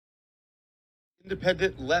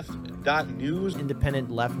Independent Left News. Independent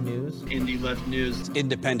Left News. Indie Left News.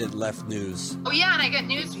 Independent Left News. Oh yeah, and I get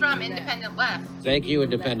news from Independent Left. Thank you,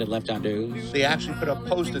 Independent Left News. They actually put up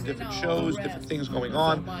posts of different shows, different things going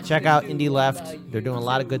on. Check out Indie Left. They're doing a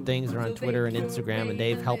lot of good things. They're on Twitter and Instagram, and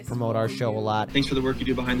they've helped promote our show a lot. Thanks for the work you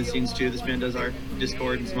do behind the scenes too. This man does our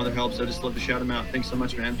Discord and some other help, so I just love to shout him out. Thanks so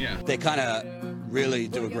much, man. Yeah. They kind of really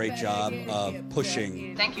do a great job of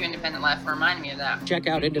pushing. Thank you, Independent Left, for reminding me of that. Check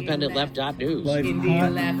out IndependentLeft.news.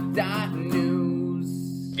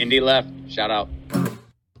 IndieLeft.news. Indie Left, shout out.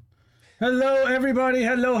 Hello, everybody.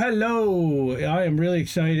 Hello. I am really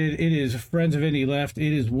excited. It is Friends of Indie Left.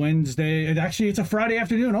 It is Wednesday. And actually, it's a Friday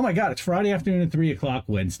afternoon. Oh, my God. It's Friday afternoon at 3 o'clock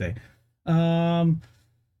Wednesday.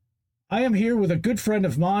 I am here with a good friend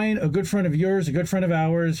of mine, a good friend of yours, a good friend of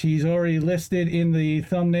ours. He's already listed in the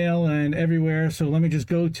thumbnail and everywhere, so let me just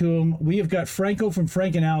go to him. We have got Franco from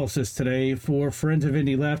Franc Analysis today for Friends of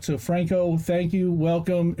Indie Left. So, Franco, thank you.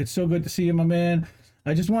 Welcome. It's so good to see you, my man.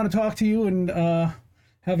 I just want to talk to you and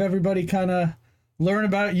have everybody kind of learn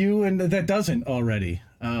about you and that doesn't already.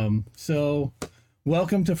 So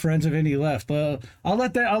welcome to Friends of Indie Left. I'll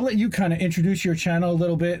let you kind of introduce your channel a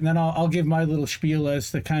little bit, and then I'll give my little spiel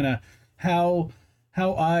as to kind of how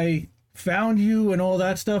I found you and all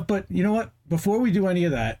that stuff. But you know what? Before we do any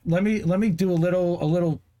of that, let me do a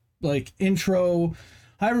little like intro.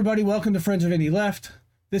 Hi everybody, welcome to Friends of Indie Left.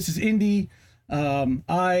 This is Indy.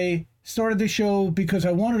 I started the show because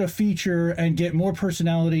I wanted to feature and get more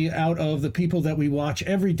personality out of the people that we watch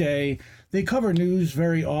every day. They cover news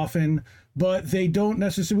very often, but we don't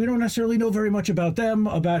necessarily know very much about them,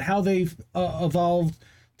 about how they've evolved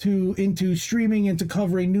into streaming, into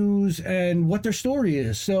covering news, and what their story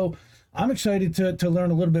is. So I'm excited to learn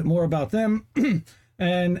a little bit more about them.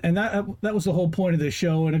 and that was the whole point of this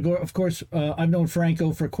show. And of course, I've known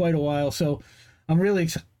Franco for quite a while, so I'm really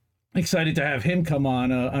excited to have him come on.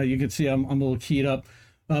 You can see I'm a little keyed up.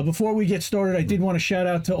 Before we get started, I did want to shout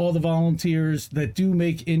out to all the volunteers that do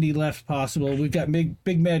make Indie Left possible. We've got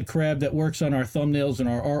Big Mad Crab that works on our thumbnails and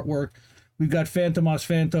our artwork. We've got Phantomos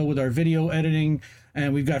Phanto with our video editing,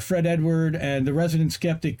 and we've got Fred Edward and the resident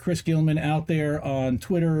skeptic Chris Gilman out there on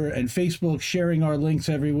Twitter and Facebook sharing our links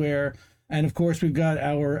everywhere. And of course, we've got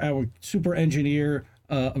our super engineer,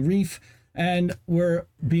 Reef, and we're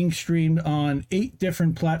being streamed on 8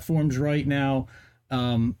 different platforms right now,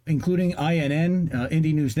 including INN,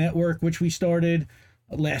 Indie News Network, which we started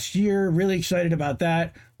last year. Really excited about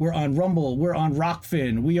that. We're on Rumble. We're on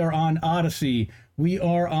Rockfin. We are on Odyssey. We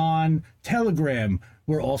are on Telegram.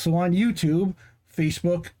 We're also on YouTube,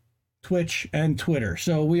 Facebook, Twitch, and Twitter.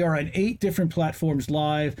 So we are on 8 different platforms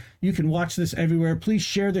live. You can watch this everywhere. Please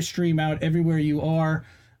share the stream out everywhere you are.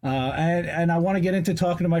 And I want to get into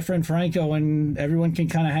talking to my friend Franco, and everyone can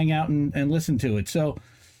kind of hang out and listen to it. So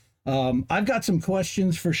I've got some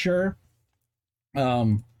questions for sure.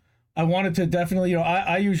 I wanted to definitely,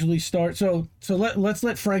 I usually start. So let's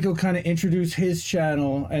let Franco kind of introduce his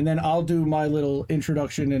channel, and then I'll do my little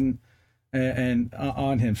introduction and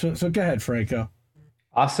on him. So go ahead, Franco.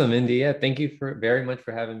 Awesome, Indy. Yeah, thank you very much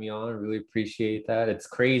for having me on. I really appreciate that. It's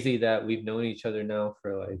crazy that we've known each other now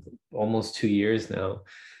for like almost 2 years now.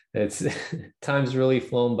 It's time's really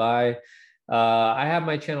flown by. I have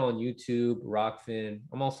my channel on YouTube, Rockfin.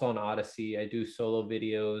 I'm also on Odyssey. I do solo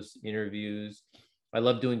videos, interviews. I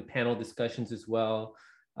love doing panel discussions as well.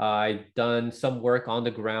 I've done some work on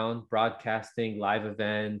the ground, broadcasting live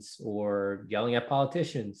events or yelling at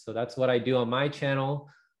politicians. So that's what I do on my channel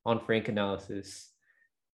on Franc Analysis.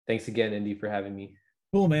 Thanks again, Indy, for having me.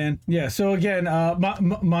 Cool, man. Yeah, so again,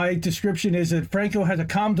 my description is that Franco has a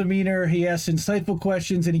calm demeanor. He asks insightful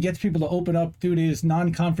questions, and he gets people to open up due to his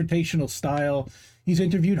non-confrontational style. He's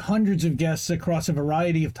interviewed hundreds of guests across a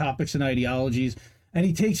variety of topics and ideologies, and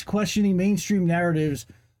he takes questioning mainstream narratives,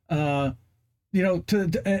 and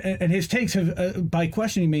his takes have, by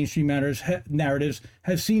questioning mainstream narratives,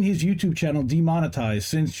 have seen his YouTube channel demonetized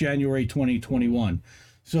since January 2021.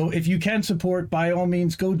 So if you can support, by all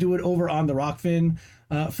means, go do it over on the Rockfin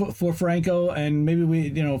for Franco, and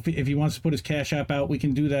maybe if he wants to put his Cash App out, we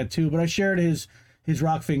can do that too. But I shared his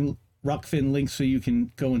Rockfin link, so you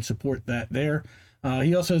can go and support that there.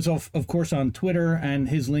 He also is, of course, on Twitter, and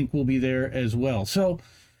his link will be there as well. So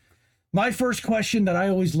my first question that I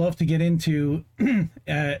always love to get into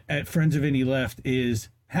at Friends of Indie Left is,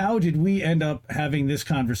 how did we end up having this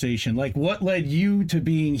conversation? Like, what led you to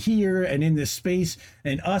being here and in this space,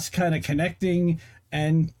 and us kind of connecting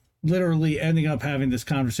and literally ending up having this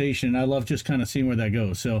conversation? And I love just kind of seeing where that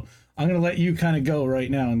goes. So I'm going to let you kind of go right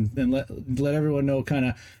now and let everyone know kind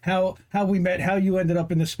of how we met, how you ended up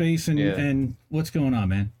in the space, and what's going on,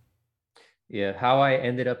 man. Yeah, how I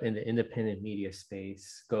ended up in the independent media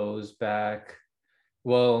space goes back.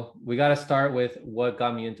 Well, we got to start with what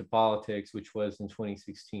got me into politics, which was in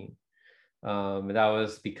 2016. That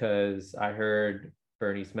was because I heard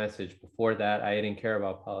Bernie's message. Before that, I didn't care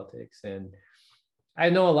about politics. And I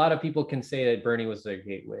know a lot of people can say that Bernie was their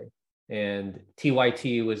gateway, and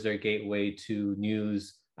TYT was their gateway to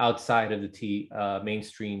news outside of the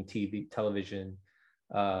mainstream TV television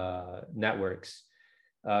networks.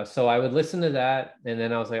 So I would listen to that, and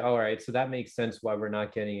then I was like, all right, so that makes sense why we're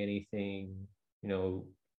not getting anything,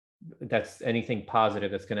 that's anything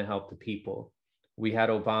positive that's going to help the people. We had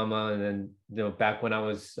Obama, and then back when I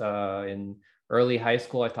was in early high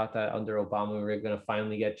school, I thought that under Obama we were going to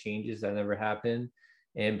finally get changes. That never happened.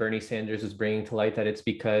 And Bernie Sanders was bringing to light that it's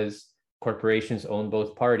because corporations own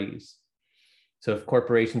both parties. So if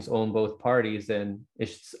corporations own both parties, then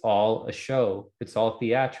it's all a show. It's all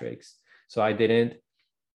theatrics. So I didn't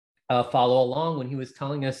follow along when he was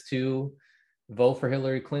telling us to vote for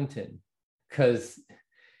Hillary Clinton, because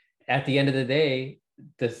at the end of the day,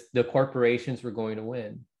 the corporations were going to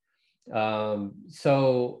win.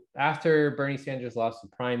 So after Bernie Sanders lost the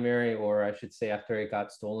primary, or I should say after it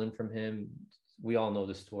got stolen from him, we all know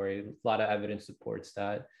the story. A lot of evidence supports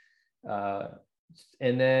that.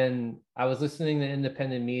 And then I was listening to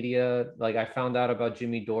independent media. Like I found out about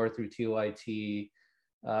Jimmy Dore through TYT.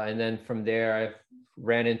 And then from there, I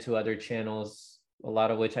ran into other channels, a lot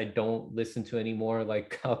of which I don't listen to anymore, like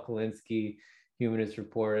Kyle Kalinske, Humanist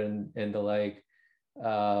Report, and the like.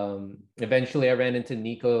 Eventually, I ran into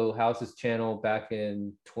Nico House's channel back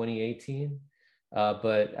in 2018.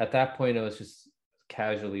 But at that point, I was just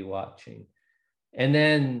casually watching. And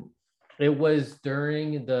then it was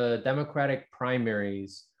during the Democratic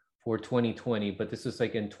primaries for 2020, but this was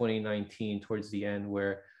like in 2019 towards the end,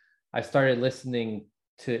 where I started listening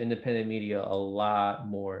to independent media a lot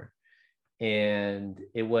more. And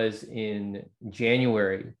it was in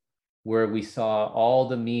January where we saw all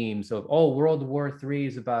the memes of, oh, World War III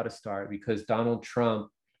is about to start because Donald Trump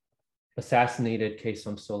assassinated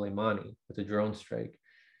Qasem Soleimani with a drone strike.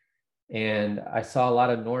 And I saw a lot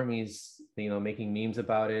of normies, making memes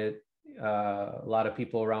about it. A lot of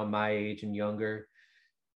people around my age and younger.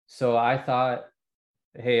 So I thought,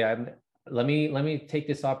 hey, let me take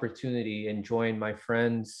this opportunity and join my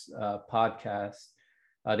friend's podcast.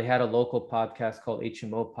 They had a local podcast called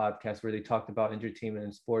HMO Podcast where they talked about entertainment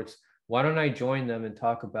and sports. Why don't I join them and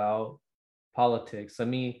talk about politics? Let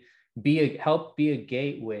me help be a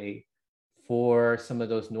gateway for some of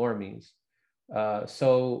those normies.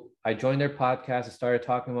 So I joined their podcast. I started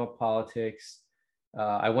talking about politics.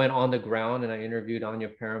 I went on the ground and I interviewed Anya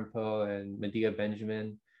Parampil and Medea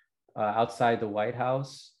Benjamin outside the White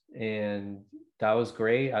House. And that was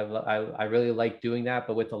great. I really liked doing that,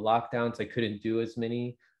 but with the lockdowns, I couldn't do as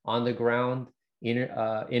many on the ground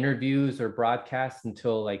interviews or broadcasts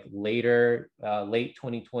until like later, late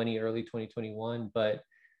 2020, early 2021. But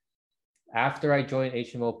after I joined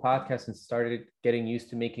HMO Podcast and started getting used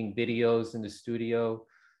to making videos in the studio,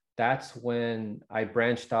 that's when I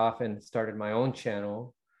branched off and started my own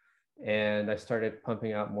channel. And I started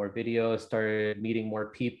pumping out more videos, started meeting more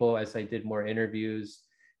people as I did more interviews.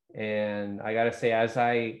 And I got to say, as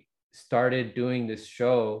I started doing this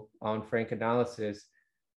show on Franc Analysis,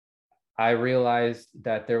 I realized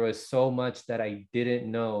that there was so much that I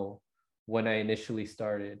didn't know when I initially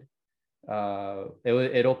started.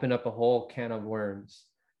 It opened up a whole can of worms.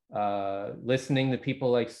 Listening to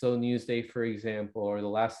people like So Newsday, for example, or The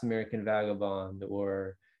Last American Vagabond,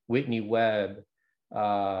 or Whitney Webb,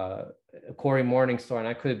 Corey Morningstar, and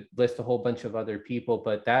I could list a whole bunch of other people,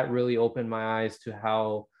 but that really opened my eyes to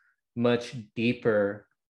how much deeper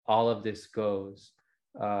all of this goes.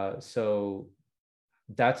 So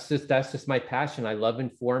that's just my passion. I love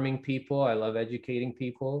informing people. I love educating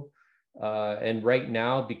people. And right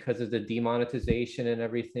now, because of the demonetization and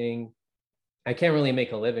everything, I can't really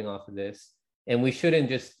make a living off of this. And I shouldn't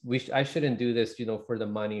do this, for the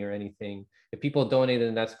money or anything. If people donate,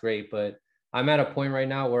 then that's great. But I'm at a point right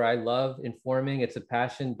now where I love informing. It's a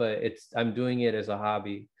passion, but I'm doing it as a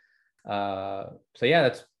hobby. So yeah,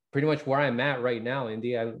 that's pretty much where I'm at right now,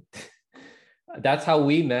 Indy. That's how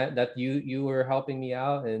we met. That you were helping me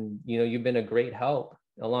out, and you've been a great help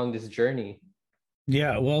along this journey.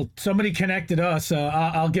 Yeah, well, somebody connected us.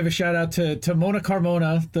 I'll give a shout out to Mona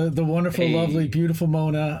Carmona, the wonderful, lovely, beautiful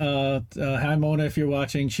Mona. Hi, Mona, if you're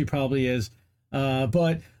watching. She probably is.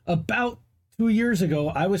 But about 2 years ago,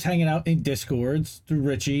 I was hanging out in Discords through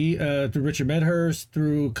Richie, through Richard Medhurst,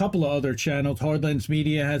 through a couple of other channels. Hardlands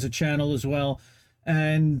Media has a channel as well.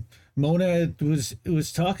 And Mona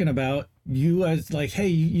was talking about you as like, hey,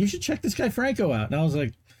 you should check this guy Franco out. And I was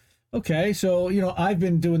like, Okay, so I've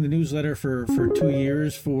been doing the newsletter for 2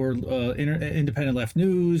 years for Independent Left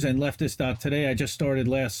News and Leftist.today. I just started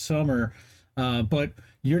last summer, but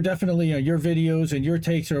you're definitely your videos and your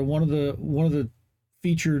takes are one of the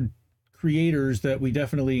featured creators that we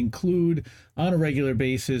definitely include on a regular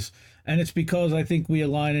basis, and it's because I think we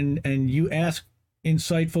align and you ask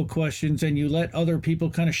insightful questions and you let other people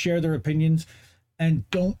kind of share their opinions and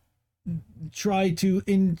don't try to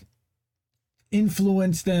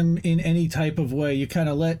influence them in any type of way. You kind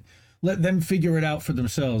of let them figure it out for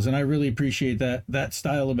themselves, and I really appreciate that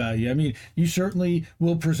style about you. I mean, you certainly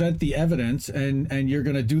will present the evidence, and you're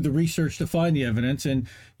going to do the research to find the evidence, and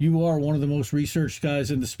you are one of the most researched guys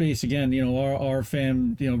in the space. Again, our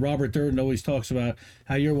fam, Robert Durden always talks about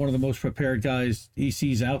how you're one of the most prepared guys he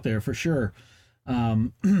sees out there for sure.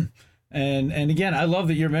 And again, I love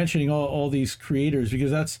that you're mentioning all these creators,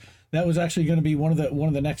 because that was actually going to be one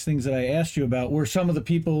of the next things that I asked you about, were some of the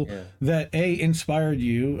people that inspired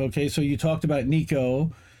you. Okay, so you talked about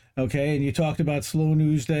Nico, okay, and you talked about Slow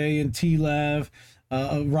News Day and T-Lav,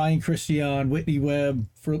 Ryan Christian, Whitney Webb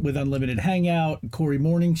with Unlimited Hangout, Corey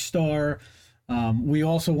Morningstar. We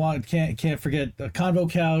also can't forget Convo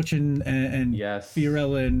Couch and yes,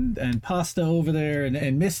 Fiorella and Pasta over there,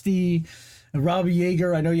 and Misty, and Robbie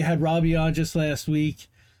Yeager. I know you had Robbie on just last week.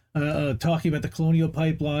 Talking about the Colonial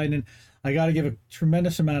Pipeline, and I got to give a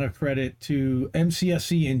tremendous amount of credit to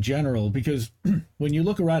MCSC in general, because when you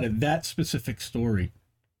look around at that specific story,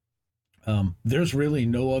 there's really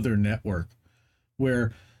no other network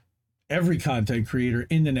where every content creator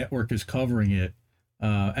in the network is covering it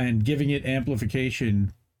and giving it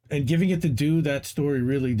amplification and giving it the due that story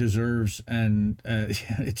really deserves. And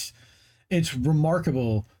it's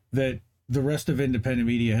remarkable that the rest of independent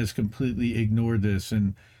media has completely ignored this.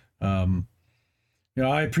 And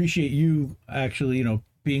I appreciate you actually,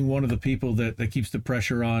 being one of the people that keeps the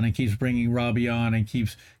pressure on and keeps bringing Robbie on and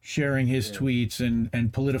keeps sharing his tweets and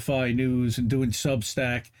Politify News and doing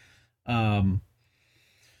Substack.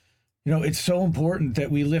 It's so important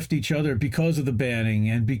that we lift each other because of the banning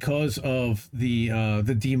and because of the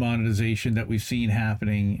demonetization that we've seen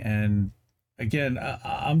happening. And again,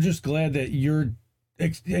 I'm just glad that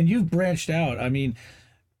you've branched out. I mean,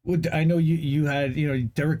 I know you had,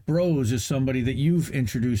 Derek Bros is somebody that you've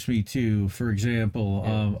introduced me to, for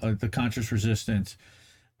example, the Conscious Resistance.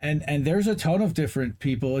 And there's a ton of different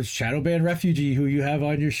people. It's Shadowban Refugee, who you have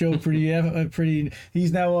on your show. Pretty.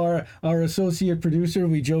 He's now our associate producer.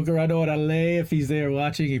 We joke around on LA. If he's there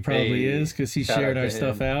watching, he probably is, because he shared our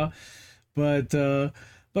stuff out.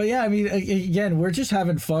 But yeah, I mean, again, we're just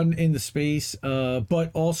having fun in the space,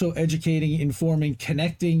 but also educating, informing,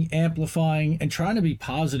 connecting, amplifying, and trying to be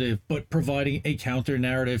positive, but providing a counter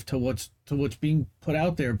narrative to what's being put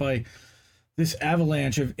out there by this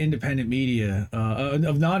avalanche of independent media,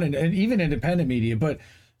 of non and even independent media, but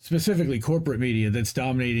specifically corporate media that's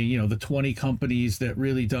dominating. The 20 companies that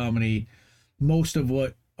really dominate most of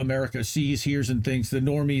what America sees, hears, and thinks. The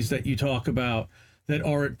normies that you talk about, that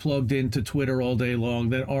aren't plugged into Twitter all day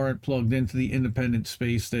long, that aren't plugged into the independent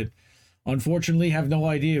space, that unfortunately have no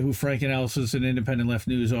idea who Frank Analysis and Independent Left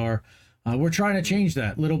News are. We're trying to change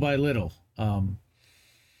that little by little.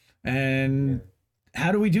 And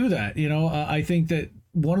how do we do that? I think that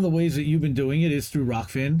one of the ways that you've been doing it is through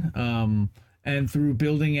Rockfin, and through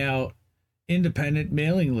building out independent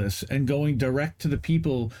mailing lists and going direct to the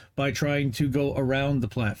people by trying to go around the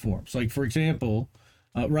platforms. Like, for example,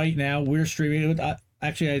 right now we're streaming.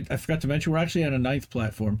 Actually, I forgot to mention, we're actually on a 9th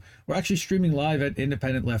platform. We're actually streaming live at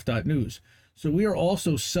independentleft.news. So we are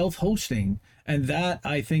also self-hosting, and that,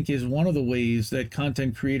 I think, is one of the ways that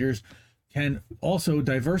content creators can also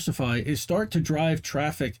diversify, is start to drive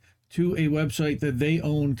traffic to a website that they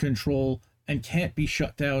own, control, and can't be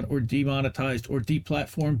shut down or demonetized or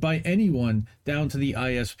deplatformed by anyone down to the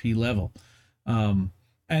ISP level. And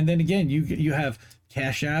then again, you have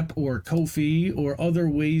Cash App or Ko-fi or other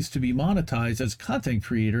ways to be monetized as a content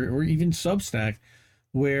creator, or even Substack,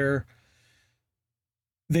 where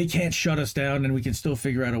they can't shut us down and we can still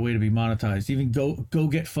figure out a way to be monetized. Even go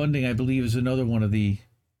get funding, I believe, is another one of the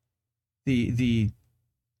apps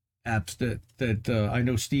that I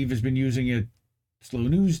know Steve has been using at Slow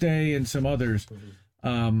News Day and some others.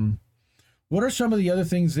 What are some of the other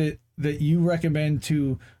things that you recommend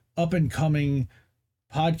to up and coming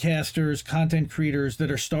podcasters, content creators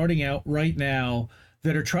that are starting out right now,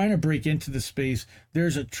 that are trying to break into the space?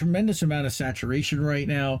 There's a tremendous amount of saturation right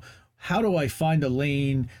now. How do I find a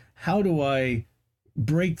lane? How do I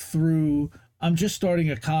break through? I'm just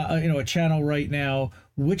starting a channel right now.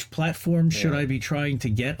 Which platform should I be trying to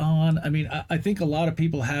get on? I mean, I think a lot of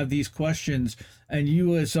people have these questions, and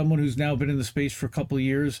you, as someone who's now been in the space for a couple of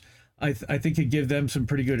years, I think could give them some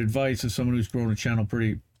pretty good advice as someone who's grown a channel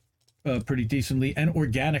pretty decently and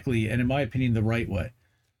organically, and in my opinion, the right way.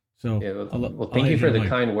 So yeah, well, thank you for the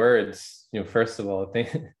kind words. First of all,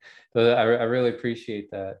 I really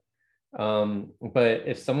appreciate that. But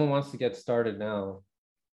if someone wants to get started now,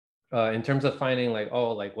 in terms of finding like,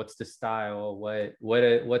 oh, like what's the style,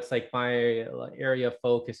 what's like my area of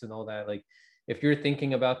focus and all that, like if you're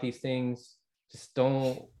thinking about these things, just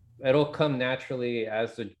it'll come naturally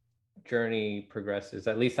as the journey progresses.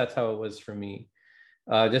 At least that's how it was for me.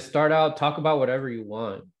 Just start out, talk about whatever you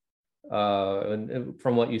want, and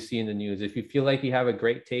from what you see in the news. If you feel like you have a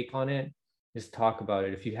great take on it, just talk about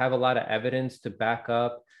it. If you have a lot of evidence to back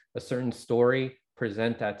up a certain story,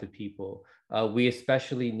 present that to people. We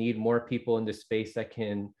especially need more people in this space that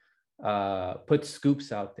can put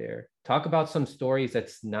scoops out there. Talk about some stories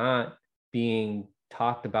that's not being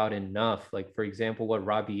talked about enough. Like, for example, what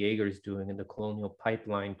Robbie Yeager is doing in the Colonial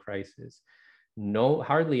Pipeline crisis.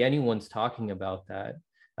 Hardly anyone's talking about that,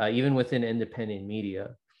 even within independent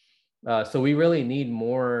media. So we really need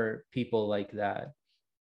more people like that.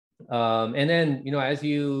 And then,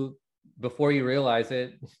 before you realize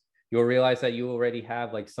it, you'll realize that you already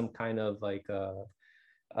have like some kind of like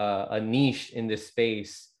a niche in this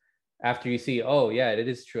space. After you see, oh yeah, it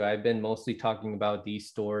is true, I've been mostly talking about these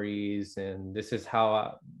stories, and this is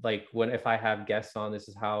how if I have guests on, this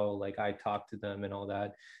is how like I talk to them and all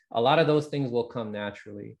that. A lot of those things will come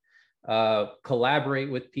naturally. Collaborate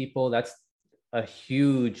with people, that's a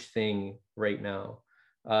huge thing right now.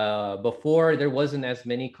 Before, there wasn't as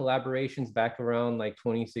many collaborations back around like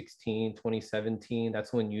 2016, 2017.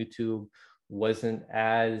 That's when YouTube wasn't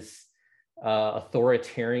as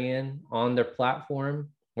authoritarian on their platform.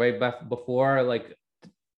 Right before, like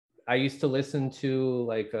I used to listen to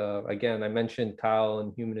again, I mentioned Kyle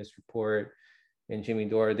and Humanist Report and Jimmy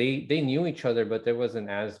Dore. They knew each other, but there wasn't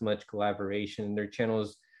as much collaboration. Their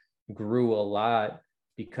channels grew a lot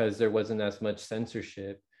because there wasn't as much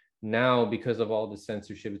censorship. Now, because of all the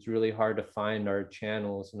censorship, it's really hard to find our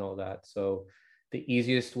channels and all that. So the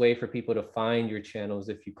easiest way for people to find your channels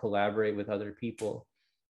if you collaborate with other people.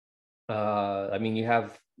 You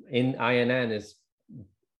have INN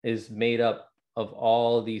is made up of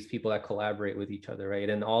all these people that collaborate with each other, right?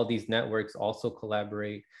 And all these networks also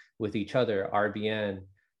collaborate with each other. RBN,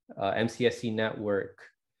 MCSC Network,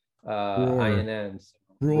 INN,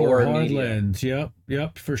 Roar Hardlands.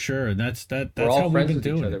 Yep, for sure. And that's how we've been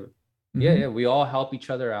doing it. Mm-hmm. Yeah, we all help each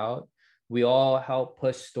other out. We all help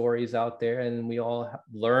push stories out there, and we all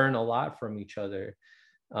learn a lot from each other.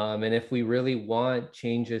 And if we really want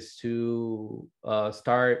changes to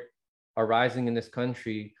start arising in this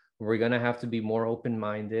country, we're going to have to be more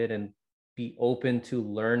open-minded and be open to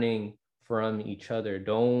learning from each other.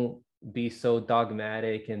 Don't be so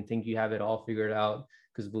dogmatic and think you have it all figured out,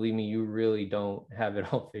 because believe me, you really don't have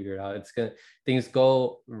it all figured out. Things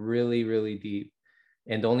go really, really deep.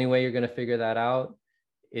 And the only way you're going to figure that out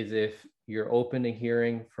is if you're open to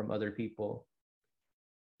hearing from other people.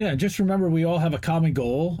 Yeah, just remember, we all have a common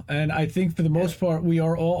goal. And I think for the most part, we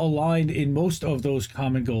are all aligned in most of those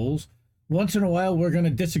common goals. Once in a while, we're going to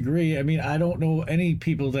disagree. I mean, I don't know any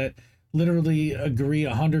people that literally agree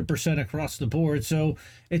 100% across the board. So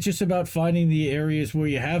it's just about finding the areas where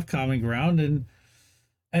you have common ground and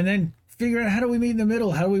then figure out, how do we meet in the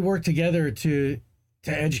middle? How do we work together to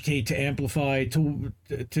educate, to amplify, to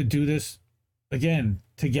do this again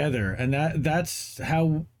together? And that's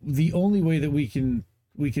how, the only way that we can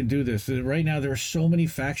do this. Right now, there are so many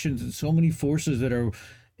factions and so many forces that are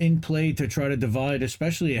in play to try to divide,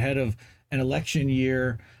 especially ahead of an election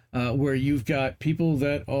year, where you've got people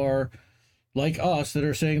that are like us that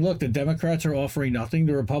are saying, look, the Democrats are offering nothing,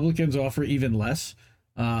 the Republicans offer even less.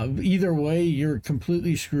 Either way, you're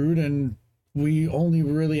completely screwed, and we only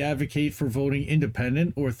really advocate for voting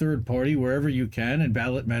independent or third party wherever you can, and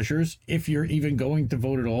ballot measures, if you're even going to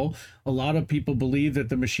vote at all. A lot of people believe that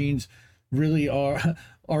the machines really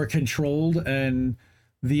are controlled, and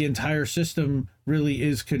the entire system really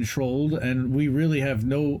is controlled, and we really have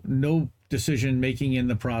no decision making in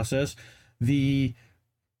the process. The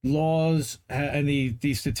laws and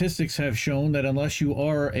the statistics have shown that unless you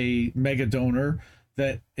are a mega donor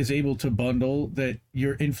that is able to bundle, that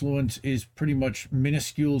your influence is pretty much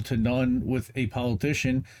minuscule to none with a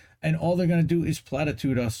politician, and all they're going to do is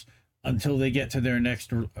platitude us until they get to their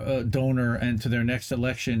next donor and to their next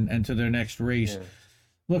election and to their next race. Yeah.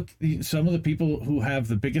 Look, some of the people who have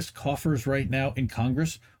the biggest coffers right now in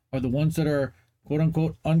Congress are the ones that are quote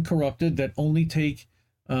unquote uncorrupted, that only take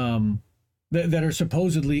that are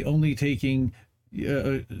supposedly only taking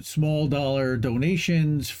small dollar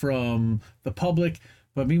donations from the public,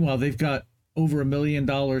 but meanwhile they've got over $1 million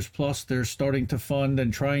plus they're starting to fund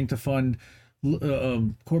and trying to fund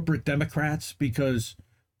corporate Democrats, because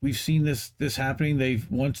we've seen this happening.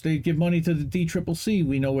 Once they give money to the DCCC,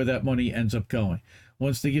 we know where that money ends up going.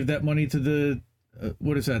 Once they give that money to the the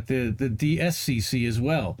DSCC as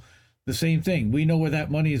well, the same thing. We know where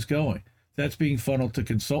that money is going. That's being funneled to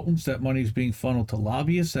consultants. That money is being funneled to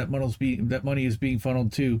lobbyists. That money is being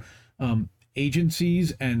funneled to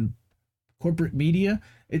agencies and corporate media.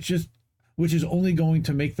 It's just, which is only going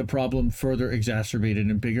to make the problem further exacerbated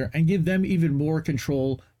and bigger, and give them even more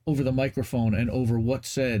control over the microphone and over what's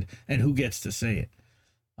said and who gets to say it.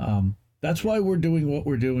 That's why we're doing what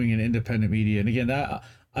we're doing in independent media. And again,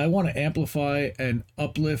 I want to amplify and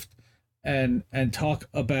uplift and talk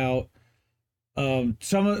about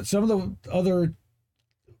some of the other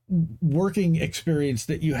working experience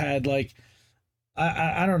that you had. Like,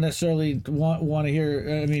 I don't necessarily want to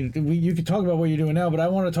hear. I mean, you could talk about what you're doing now, but I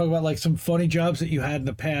want to talk about like some funny jobs that you had in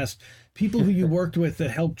the past, people who you worked with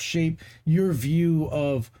that helped shape your view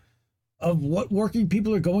of what working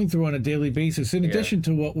people are going through on a daily basis, in addition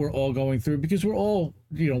to what we're all going through, because we're all,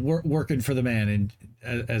 we're working for the man. And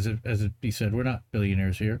as it be said, we're not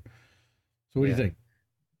billionaires here. So what do you think?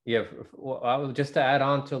 Yeah, well, I was just to add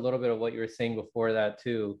on to a little bit of what you were saying before that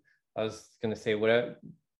too. I was going to say,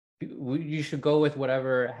 you should go with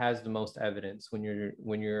whatever has the most evidence when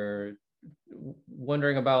you're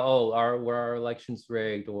wondering about, were our elections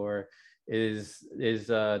rigged, or is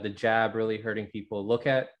the jab really hurting people? Look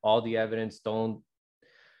at all the evidence. Don't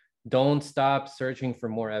stop searching for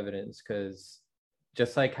more evidence, because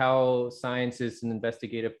just like how science is an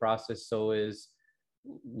investigative process, so is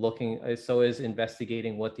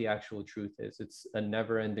investigating what the actual truth is. It's a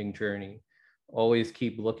never-ending journey. Always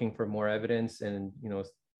keep looking for more evidence, and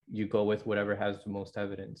you go with whatever has the most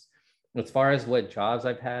evidence. As far as what jobs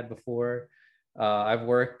I've had before, I've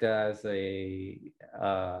worked as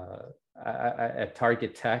at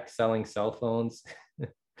Target Tech selling cell phones.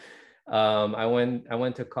 I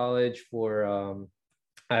went to college for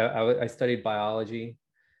I studied biology.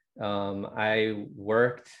 I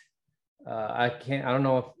worked. I don't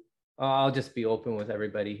know if I'll just be open with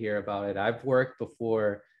everybody here about it. I've worked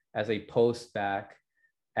before as a post-bac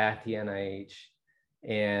at the NIH.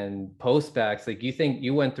 And post-bacs, like, you think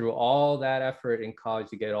you went through all that effort in college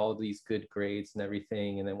to get all these good grades and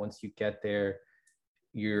everything, and then once you get there,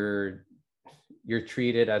 you're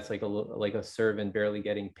treated as like a servant, barely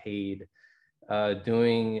getting paid,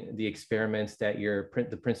 doing the experiments that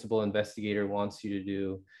the principal investigator wants you to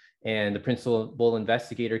do. And the principal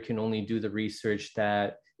investigator can only do the research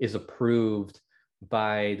that is approved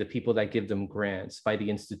by the people that give them grants, by the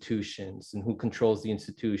institutions, and who controls the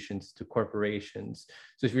institutions, to corporations.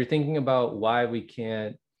 So if you're thinking about why we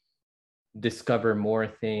can't discover more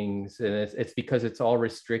things, and it's because it's all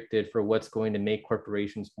restricted for what's going to make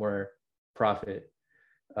corporations more profit.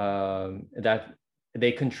 That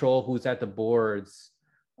they control who's at the boards,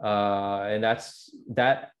 and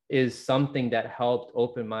that is something that helped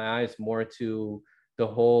open my eyes more to the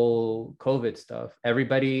whole COVID stuff.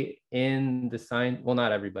 Everybody in the science, well,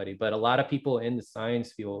 not everybody, but a lot of people in the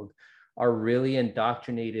science field are really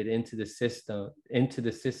indoctrinated into the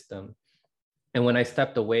system. And when I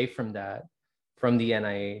stepped away from that, from the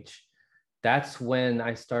NIH, that's when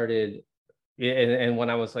I started, and when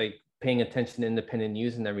I was like paying attention to independent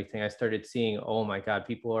news and everything, I started seeing, oh my God,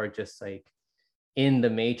 people are just like in the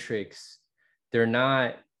matrix. They're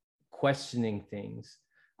not questioning things.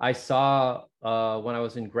 I saw when I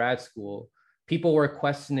was in grad school, people were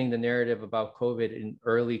questioning the narrative about COVID in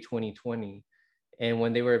early 2020. And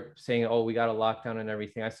when they were saying, oh, we got a lockdown and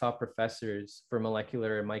everything, I saw professors for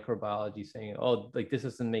molecular microbiology saying, oh, like, this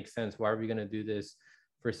doesn't make sense. Why are we going to do this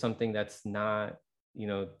for something that's not,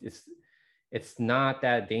 it's not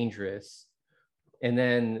that dangerous. And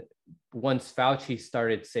then once Fauci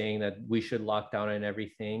started saying that we should lock down and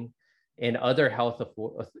everything, and other health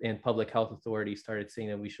and public health authorities started saying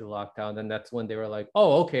that we should lock down, then that's when they were like,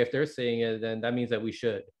 oh, okay, if they're saying it, then that means that we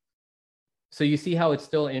should. So you see how it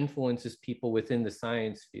still influences people within the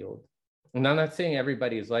science field. And I'm not saying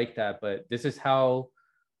everybody is like that, but this is how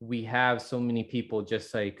we have so many people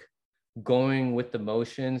just like going with the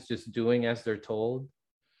motions, just doing as they're told.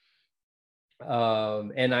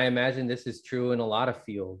 And I imagine this is true in a lot of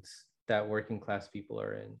fields that working class people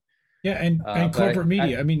are in. Yeah, and corporate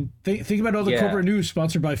media. I mean, think about all the corporate news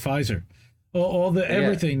sponsored by Pfizer. All the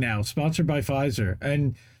everything now sponsored by Pfizer.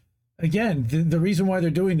 And again, the reason why they're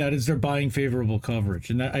doing that is they're buying favorable coverage.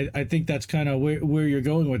 And I think that's kind of where you're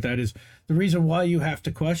going with that, is the reason why you have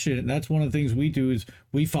to question it. And that's one of the things we do, is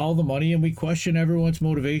we follow the money and we question everyone's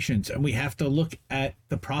motivations. And we have to look at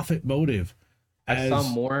the profit motive. I saw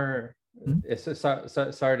more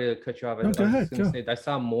Sorry to cut you off. No, I go was ahead. just gonna say I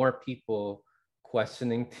saw more people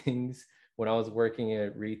questioning things when I was working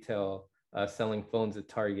at retail, selling phones at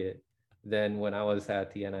Target, than when I was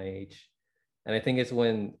at the NIH. And I think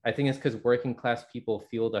it's because working class people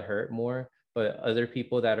feel the hurt more, but other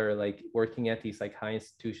people that are like working at these like high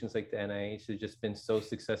institutions like the NIH have just been so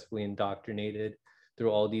successfully indoctrinated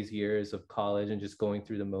through all these years of college and just going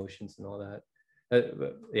through the motions and all that.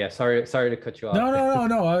 Yeah, sorry to cut you off.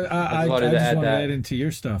 No. I just wanted to add into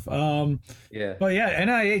your stuff. Yeah. But yeah,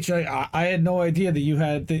 NIH. I had no idea that you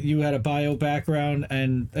had a bio background,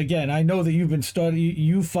 and again, I know that you've been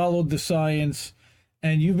you followed the science,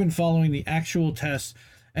 and you've been following the actual tests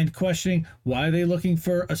and questioning why are they looking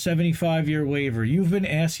for a 75-year waiver. You've been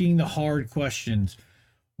asking the hard questions.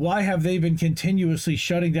 Why have they been continuously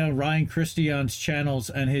shutting down Ryan Christian's channels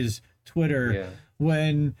and his Twitter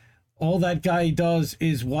when all that guy does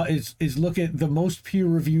is look at the most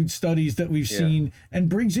peer-reviewed studies that we've seen and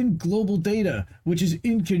brings in global data, which is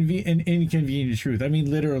inconvenient truth. I mean,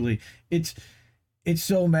 literally, it's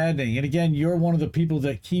so maddening. And again, you're one of the people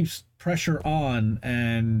that keeps pressure on,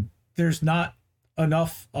 and there's not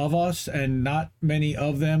enough of us and not many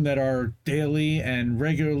of them that are daily and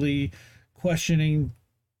regularly questioning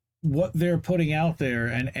what they're putting out there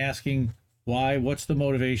and asking why, what's the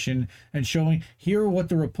motivation, and showing here are what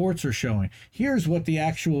the reports are showing. Here's what the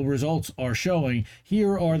actual results are showing.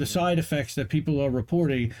 Here are the side effects that people are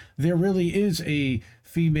reporting. There really is a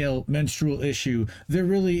female menstrual issue. There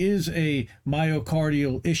really is a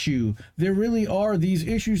myocardial issue. There really are these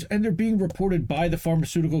issues, and they're being reported by the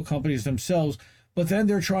pharmaceutical companies themselves, but then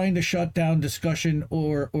they're trying to shut down discussion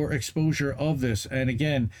or exposure of this. And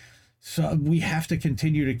again, so we have to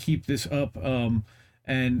continue to keep this up. And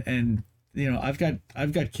you know, I've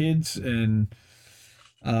got kids, and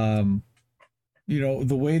you know,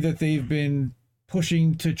 the way that they've been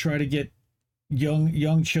pushing to try to get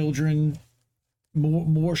young children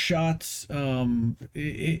more shots,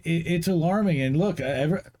 it's alarming. And look,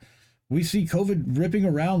 we see COVID ripping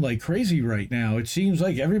around like crazy right now. It seems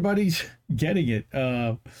like everybody's getting it.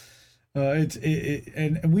 And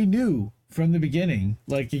we knew from the beginning,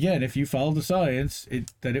 like, again, if you follow the science,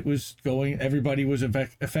 that it was going, everybody was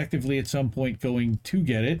effectively at some point going to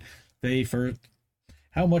get it. For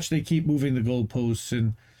how much they keep moving the goalposts,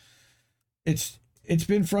 and it's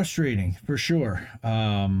been frustrating for sure.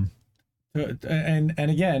 And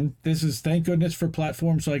again, this is, thank goodness for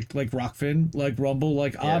platforms like Rockfin, like Rumble,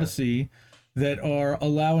 like Odyssey, that are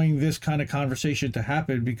allowing this kind of conversation to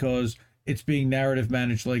happen, because it's being narrative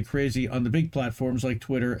managed like crazy on the big platforms like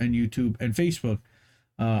Twitter and YouTube and Facebook.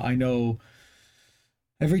 I know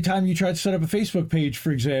every time you try to set up a Facebook page,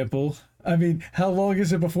 for example, I mean, how long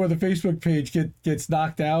is it before the Facebook page gets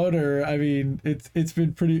knocked out? Or, I mean, it's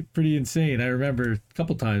been pretty insane. I remember a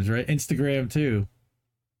couple times, right? Instagram too.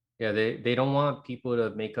 Yeah, they don't want people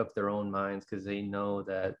to make up their own minds, because they know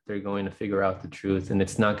that they're going to figure out the truth, and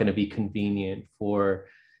it's not going to be convenient for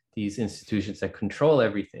these institutions that control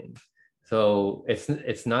everything. So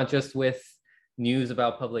it's not just with news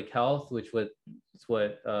about public health, which is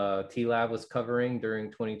what TLAB was covering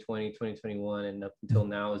during 2020, 2021, and up until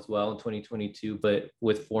now as well in 2022, but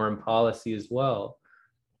with foreign policy as well,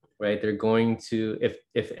 right? They're going to,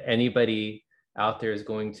 if anybody out there is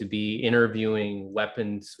going to be interviewing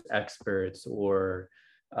weapons experts or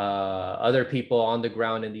other people on the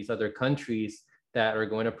ground in these other countries that are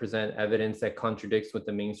going to present evidence that contradicts what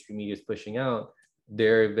the mainstream media is pushing out,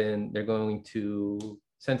 they're going to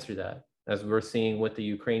censor that, as we're seeing with the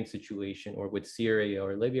Ukraine situation or with Syria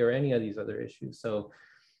or Libya or any of these other issues. So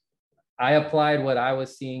I applied what I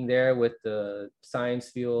was seeing there with the science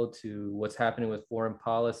field to what's happening with foreign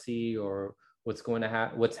policy, or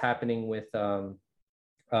what's happening with the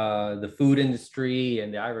food industry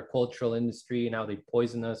and the agricultural industry, and how they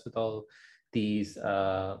poison us with all these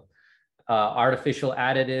artificial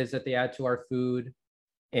additives that they add to our food.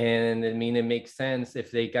 And I mean, it makes sense. If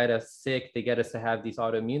they get us sick, they get us to have these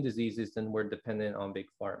autoimmune diseases, then we're dependent on big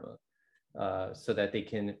pharma so that they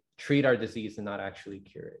can treat our disease and not actually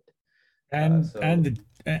cure it. And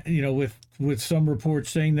you know, with some reports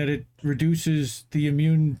saying that it reduces the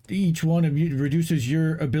reduces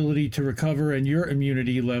your ability to recover and your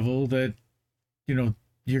immunity level, that, you know,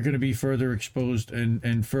 you're going to be further exposed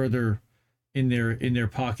and further in their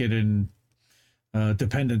pocket and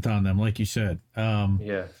dependent on them, like you said.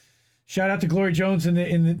 Shout out to Glory Jones in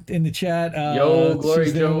the chat. Yo,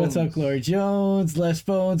 Glory Jones. What's up, Glory Jones? Les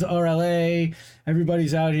Bones, RLA.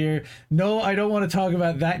 Everybody's out here. No, I don't want to talk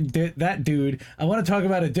about that dude. I want to talk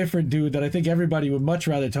about a different dude that I think everybody would much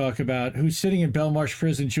rather talk about, who's sitting in Belmarsh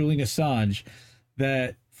prison, Julian Assange,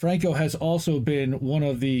 that Franco has also been one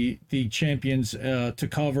of the champions to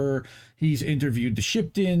cover. He's interviewed the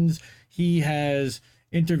Shiptons. He has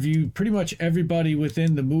interviewed pretty much everybody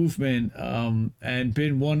within the movement, and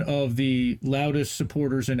been one of the loudest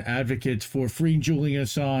supporters and advocates for freeing Julian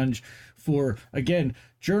Assange, for, again,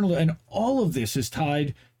 and all of this is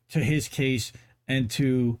tied to his case and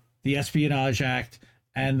to the Espionage Act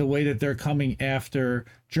and the way that they're coming after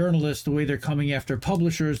journalists, the way they're coming after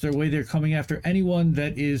publishers, the way they're coming after anyone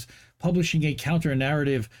that is publishing a counter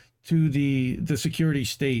narrative to the security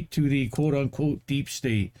state, to the quote unquote deep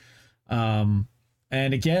state. And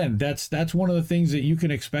again, that's one of the things that you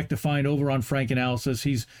can expect to find over on Frank Analysis.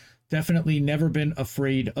 He's definitely never been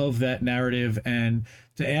afraid of that narrative and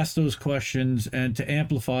to ask those questions and to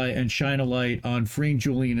amplify and shine a light on freeing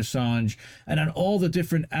Julian Assange and on all the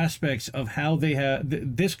different aspects of how they have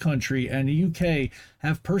this country and the UK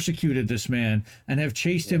have persecuted this man and have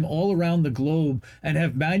chased him all around the globe and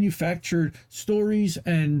have manufactured stories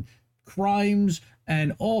and crimes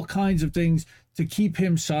and all kinds of things to keep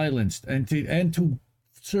him silenced and to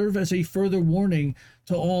serve as a further warning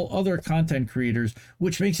to all other content creators,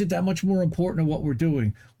 which makes it that much more important what we're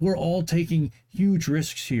doing. We're all taking huge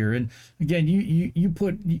risks here. And again,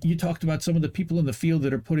 you talked about some of the people in the field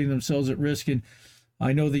that are putting themselves at risk. And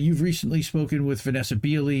I know that you've recently spoken with Vanessa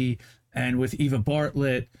Beeley and with Eva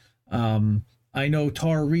Bartlett. I know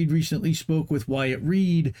Tara Reid recently spoke with Wyatt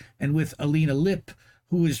Reed and with Alina Lip,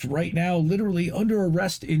 who is right now literally under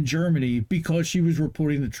arrest in Germany because she was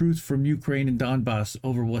reporting the truth from Ukraine and Donbass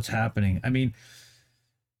over what's happening. I mean,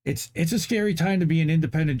 it's a scary time to be an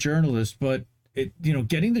independent journalist, but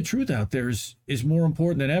getting the truth out there is more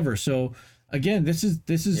important than ever. So again, this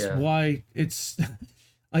is why it's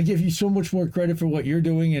I give you so much more credit for what you're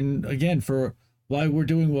doing, and again for why we're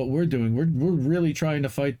doing what we're doing. We're really trying to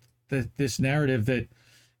fight this narrative that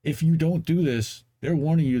if you don't do this, they're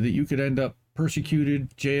warning you that you could end up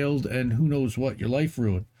persecuted, jailed, and who knows what, your life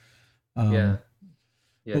ruined.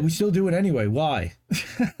 Yeah. But we still do it anyway. Why?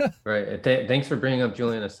 Right. Thanks for bringing up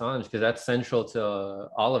Julian Assange, because that's central to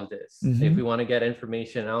all of this. Mm-hmm. If we want to get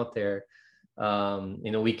information out there,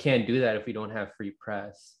 we can't do that if we don't have free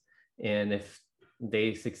press. And if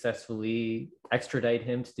they successfully extradite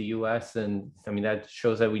him to the US, and I mean, that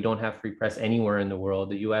shows that we don't have free press anywhere in the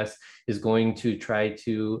world. The US is going to try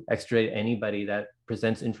to extradite anybody that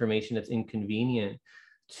presents information that's inconvenient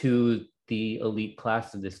to the elite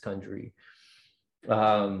class of this country,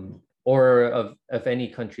 or of any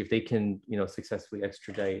country, if they can, successfully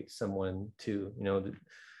extradite someone to,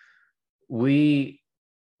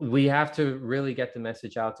 we have to really get the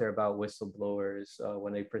message out there about whistleblowers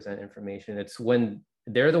when they present information. It's when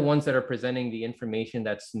they're the ones that are presenting the information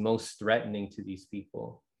that's most threatening to these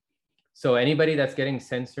people. So anybody that's getting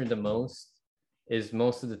censored the most is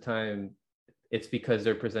most of the time, it's because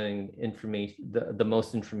they're presenting information, the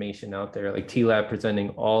most information out there, like TLAB presenting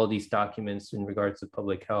all these documents in regards to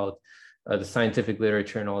public health, the scientific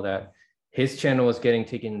literature and all that. His channel was getting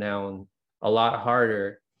taken down a lot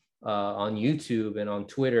harder on YouTube and on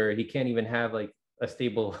Twitter. He can't even have like a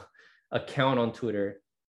stable account on Twitter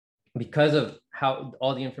because of how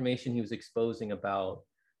all the information he was exposing about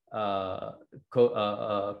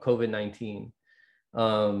COVID-19.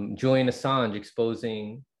 Julian Assange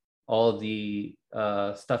exposing all the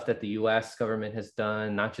stuff that the US government has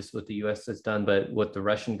done, not just what the US has done, but what the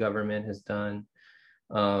Russian government has done.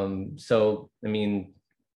 So, I mean,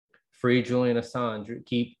 free Julian Assange,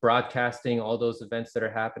 keep broadcasting all those events that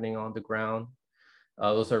are happening on the ground.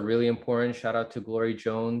 Those are really important. Shout out to Glory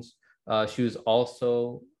Jones. She was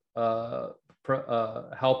also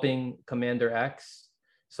helping Commander X,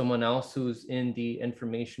 someone else who's in the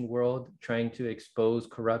information world, trying to expose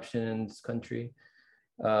corruption in this country.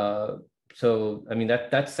 So, I mean,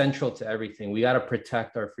 that's central to everything. We got to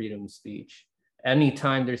protect our freedom of speech.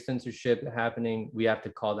 Anytime there's censorship happening, we have to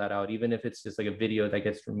call that out. Even if it's just like a video that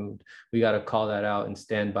gets removed, we got to call that out and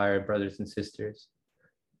stand by our brothers and sisters.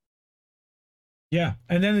 Yeah.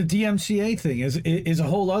 And then the DMCA thing is a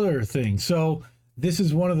whole other thing. So this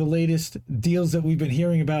is one of the latest deals that we've been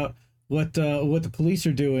hearing about. What the police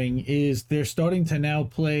are doing is they're starting to now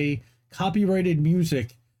play copyrighted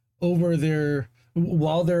music over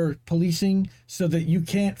while they're policing, so that you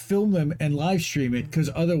can't film them and live stream it, because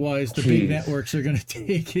otherwise the big networks are going to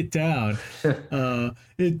take it down.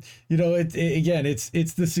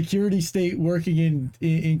 It's the security state working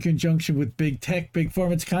in conjunction with big tech, big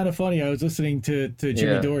pharma. It's kind of funny. I was listening to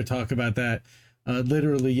Jimmy Dore talk about that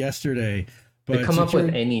literally yesterday. But they come up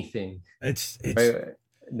with anything. It's right?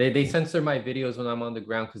 They censor my videos when I'm on the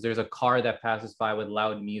ground because there's a car that passes by with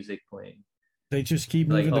loud music playing. They just keep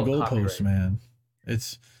moving the goalposts, man.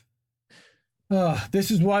 It's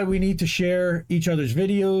This is why we need to share each other's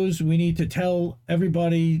videos. We need to tell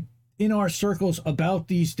everybody in our circles about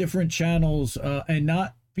these different channels, and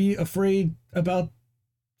not be afraid about,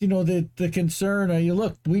 the concern.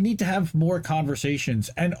 Look, we need to have more conversations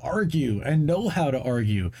and argue and know how to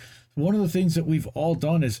argue. One of the things that we've all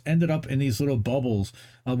done is ended up in these little bubbles.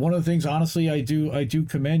 One of the things, honestly, I do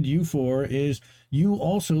commend you for is you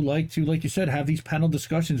also like to, like you said, have these panel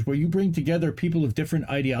discussions where you bring together people of different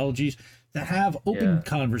ideologies that have open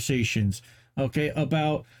conversations, okay,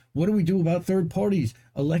 about what do we do about third parties,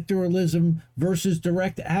 electoralism versus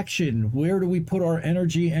direct action. Where do we put our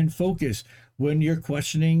energy and focus when you're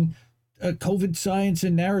questioning COVID science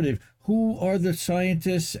and narrative? Who are the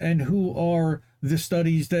scientists and who are the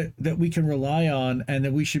studies that we can rely on and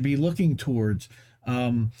that we should be looking towards?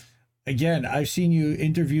 Again, I've seen you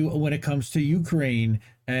interview when it comes to Ukraine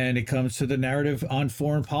and it comes to the narrative on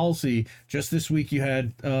foreign policy. Just this week, you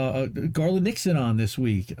had Garland Nixon on this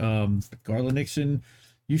week. Garland Nixon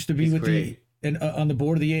used to be on the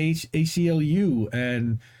board of the ACLU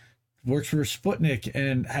and works for Sputnik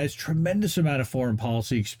and has tremendous amount of foreign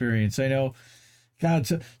policy experience. I know. God,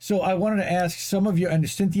 so I wanted to ask some of you, and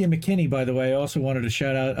Cynthia McKinney, by the way, I also wanted to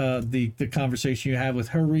shout out the conversation you had with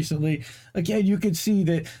her recently. Again, you can see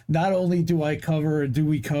that not only do we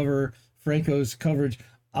cover Franco's coverage,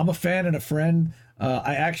 I'm a fan and a friend.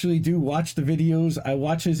 I actually do watch the videos. I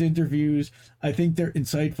watch his interviews. I think they're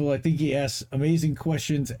insightful. I think he asks amazing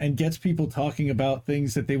questions and gets people talking about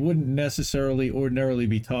things that they wouldn't necessarily ordinarily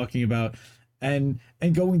be talking about, and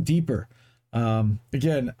going deeper.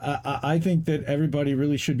 Again, I think that everybody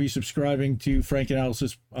really should be subscribing to Frank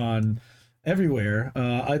Analysis on everywhere.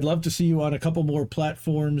 I'd love to see you on a couple more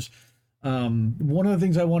platforms. One of the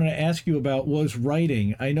things I wanted to ask you about was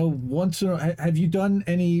writing. I know have you done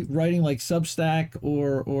any writing like Substack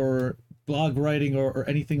or blog writing or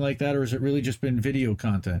anything like that, or has it really just been video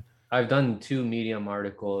content? I've done 2 Medium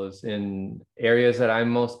articles in areas that I'm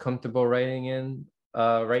most comfortable writing in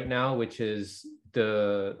right now, which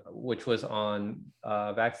was on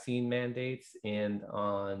vaccine mandates and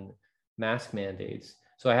on mask mandates.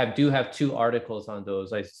 So I do have 2 articles on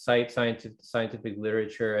those. I cite scientific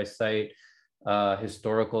literature, I cite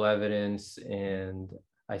historical evidence, and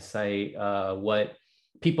I cite what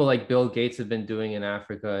people like Bill Gates have been doing in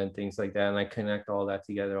Africa and things like that. And I connect all that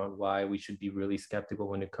together on why we should be really skeptical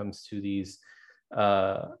when it comes to these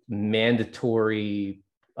mandatory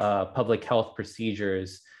public health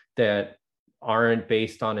procedures that aren't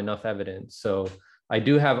based on enough evidence. So I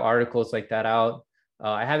do have articles like that out.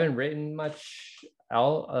 I haven't written much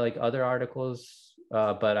out like other articles,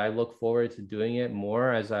 but I look forward to doing it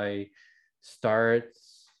more as I start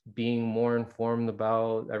being more informed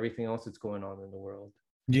about everything else that's going on in the world.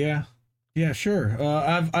 Yeah, sure.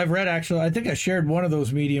 I've read, actually, I think I shared one of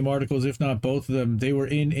those Medium articles, if not both of them. They were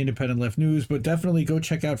in Independent Left News, but definitely go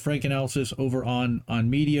check out Frank Analysis over on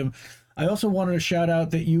Medium. I also wanted to shout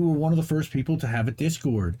out that you were one of the first people to have a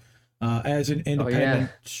Discord as an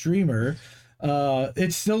independent streamer.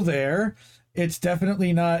 It's still there. It's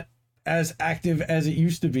definitely not as active as it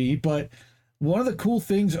used to be, but one of the cool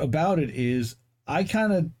things about it is I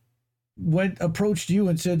kind of approached you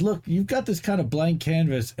and said, look, you've got this kind of blank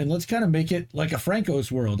canvas and let's kind of make it like a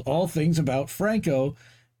Franco's world, all things about Franco,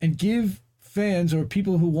 and give fans or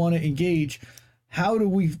people who want to engage, how do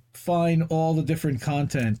we find all the different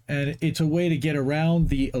content? And it's a way to get around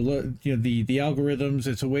the alert, the algorithms.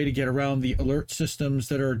 It's a way to get around the alert systems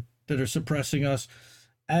that are suppressing us.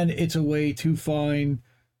 And it's a way to find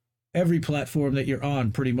every platform that you're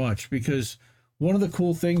on, pretty much, because one of the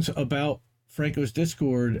cool things about Franco's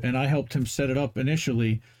Discord, and I helped him set it up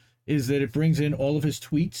initially, is that it brings in all of his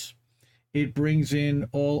tweets. It brings in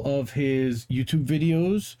all of his YouTube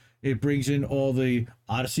videos. It brings in all the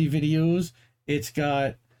Odyssey videos. It's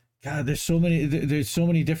got, God, there's so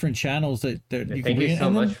many different channels that you can Thank you so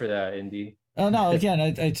much for that, Indy. Oh no, again,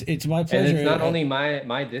 it's my pleasure. And it's not only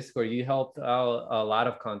my Discord. You helped out a lot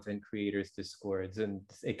of content creators' Discords, and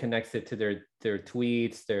it connects it to their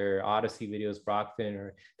tweets, their Odyssey videos, Brockfin,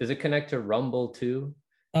 or does it connect to Rumble too?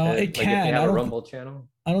 It can. If they have a Rumble channel.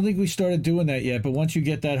 I don't think we started doing that yet, but once you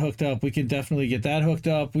get that hooked up, we can definitely get that hooked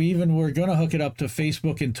up. We're going to hook it up to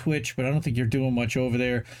Facebook and Twitch, but I don't think you're doing much over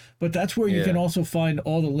there. But that's where you can also find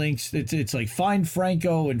all the links. It's like Find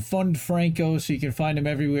Franco and Fund Franco, so you can find them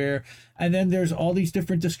everywhere. And then there's all these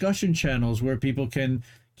different discussion channels where people can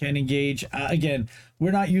engage. Again,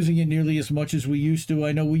 we're not using it nearly as much as we used to.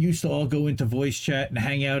 I know we used to all go into voice chat and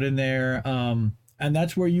hang out in there. And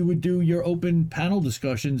that's where you would do your open panel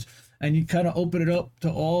discussions, and you kind of open it up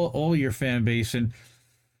to all your fan base. And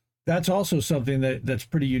That's also something that's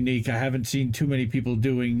pretty unique. I haven't seen too many people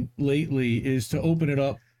doing lately, is to open it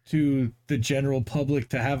up to the general public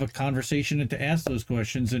to have a conversation and to ask those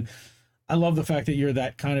questions. And I love the fact that you're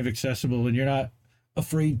that kind of accessible and you're not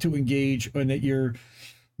afraid to engage, and that you're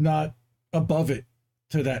not above it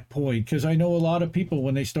to that point. Because I know a lot of people,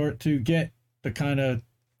 when they start to get the kind of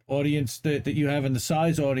audience that you have and the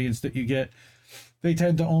size audience that you get, they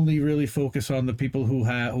tend to only really focus on the people who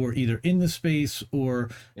are either in the space or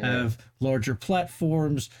have larger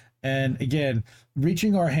platforms. And again,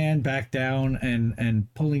 reaching our hand back down and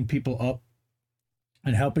pulling people up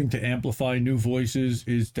and helping to amplify new voices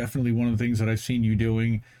is definitely one of the things that I've seen you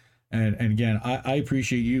doing. And again, I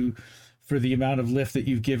appreciate you for the amount of lift that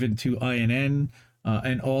you've given to INN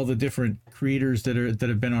and all the different creators that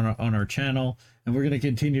have been on our channel. And we're going to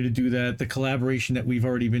continue to do that. The collaboration that we've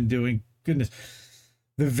already been doing, goodness.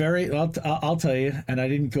 I'll tell you, and I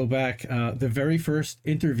didn't go back. The very first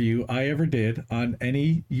interview I ever did on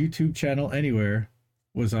any YouTube channel anywhere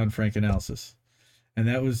was on Franc Analysis, and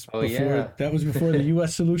that was before the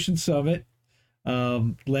U.S. Solution Summit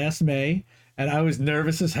last May, and I was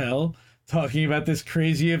nervous as hell talking about this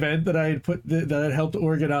crazy event that I had that I'd helped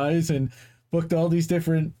organize and booked all these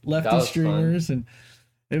different lefty streamers fun. And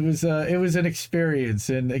it was an experience.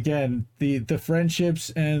 And again, the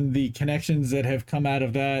friendships and the connections that have come out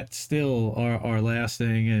of that still are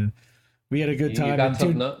lasting. And we had a good time.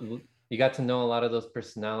 You got to know a lot of those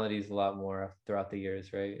personalities a lot more throughout the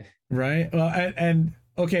years, right? Right. Well, and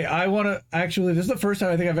okay, I want to actually, this is the first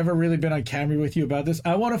time I think I've ever really been on camera with you about this.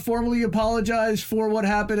 I want to formally apologize for what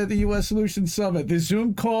happened at the U.S. Solution Summit. The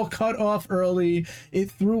Zoom call cut off early.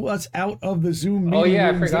 It threw us out of the Zoom meeting. Oh yeah,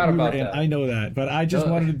 I forgot about that. I know that, but I just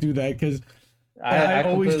wanted to do that because I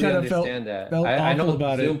always kind of felt I know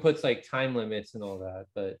about Zoom it. puts like time limits and all that,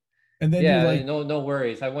 but and then yeah, no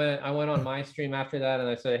worries. I went on my stream after that, and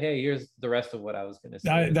I said, hey, here's the rest of what I was going to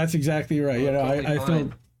say. That's exactly right. You know, I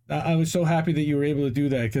felt. I was so happy that you were able to do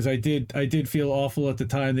that, because I did feel awful at the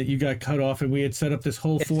time that you got cut off, and we had set up this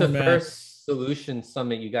whole format. It's the first Solution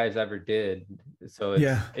Summit you guys ever did, so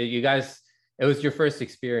it was your first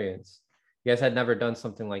experience. You guys had never done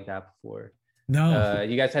something like that before. No,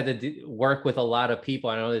 you guys had to work with a lot of people.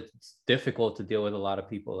 I know it's difficult to deal with a lot of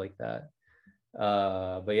people like that.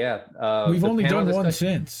 But yeah, we've only done one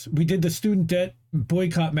since. We did the student debt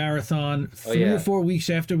boycott marathon 3 or 4 weeks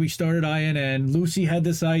after we started INN. Lucy had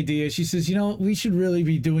this idea. She says, we should really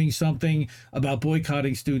be doing something about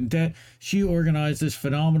boycotting student debt. She organized this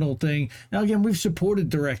phenomenal thing. Now, again, we've supported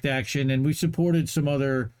Direct Action and we've supported some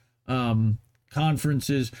other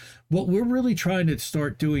conferences. What we're really trying to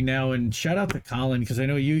start doing now, and shout out to Colin, because I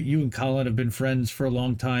know you and Colin have been friends for a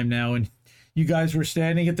long time now, and you guys were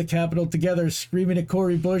standing at the Capitol together screaming at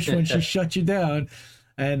Cori Bush when she shut you down.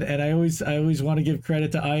 And I always want to give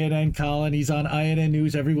credit to INN Colin. He's on INN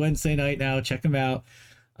News every Wednesday night now. Check him out.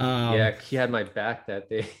 Yeah, he had my back that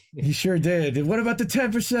day. He sure did. What about the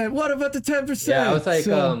 10%? What about the 10%? Yeah, I was like,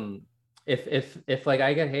 if like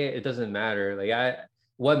I get hate, it doesn't matter. Like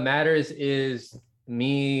what matters is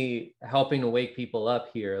me helping to wake people up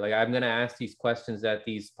here. Like I'm gonna ask these questions that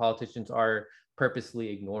these politicians are purposely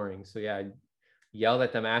ignoring. So yeah, I yelled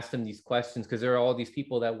at them, asked them these questions, because there are all these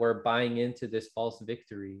people that were buying into this false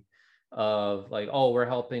victory of like, oh, we're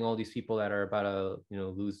helping all these people that are about to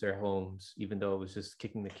lose their homes, even though it was just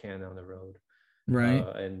kicking the can down the road. Right.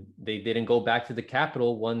 And they didn't go back to the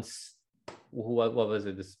Capitol once what was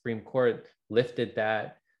it, the Supreme Court lifted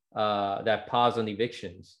that pause on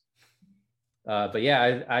evictions. But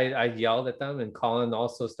yeah, I yelled at them, and Colin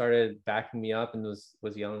also started backing me up and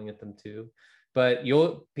was yelling at them too. But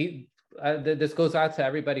this goes out to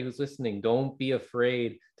everybody who's listening. Don't be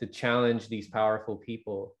afraid to challenge these powerful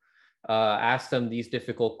people. Ask them these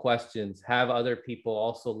difficult questions. Have other people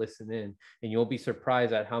also listen in, and you'll be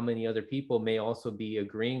surprised at how many other people may also be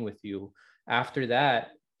agreeing with you. After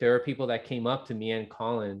that, there are people that came up to me and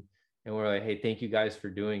Colin and were like, hey, thank you guys for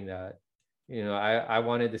doing that. I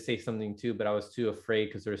wanted to say something too, but I was too afraid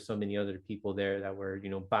because there were so many other people there that were,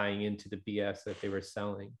 buying into the BS that they were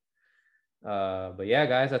selling. But yeah,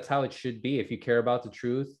 guys, that's how it should be. If you care about the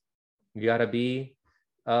truth, you got to be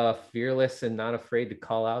fearless and not afraid to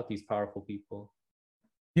call out these powerful people.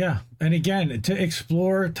 Yeah. And again, to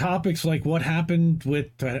explore topics like what happened with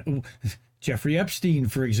Jeffrey Epstein,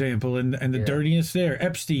 for example, and the dirtiness there,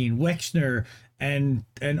 Epstein, Wexner, and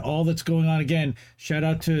all that's going on. Again, shout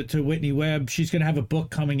out to Whitney Webb. She's going to have a book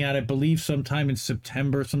coming out, I believe, sometime in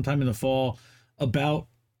September, sometime in the fall, about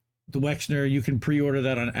the Wexner. You can pre-order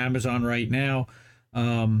that on Amazon right now.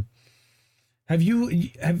 Have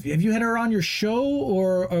you had her on your show,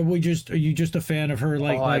 or are you just a fan of her?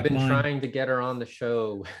 I've been mine? trying to get her on the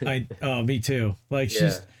show. Me too. Like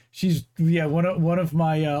Yeah. she's one of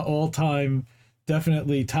my all time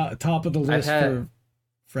definitely top of the list for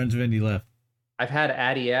Friends of Indie Left. I've had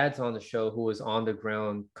Addy Ads on the show who was on the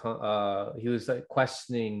ground. He was like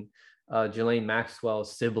questioning Ghislaine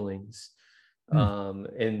Maxwell's siblings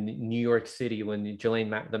in New York City when the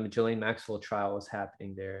Ghislaine Maxwell trial was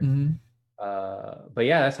happening there. But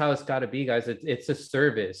yeah, that's how it's got to be, guys. It's a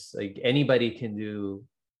service. Like anybody can do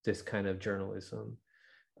this kind of journalism.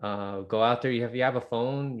 Go out there. You have a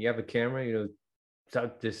phone, you have a camera.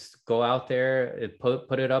 Just go out there,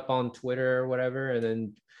 put it up on Twitter or whatever, and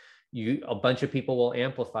then a bunch of people will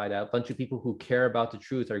amplify that. A bunch of people who care about the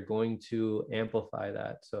truth are going to amplify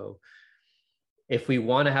that. So if we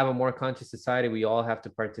want to have a more conscious society, we all have to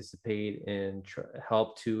participate and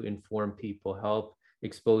help to inform people, help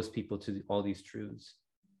expose people to all these truths.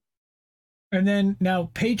 And then now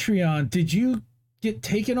Patreon, did you get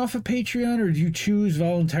taken off of Patreon, or did you choose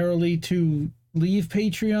voluntarily to leave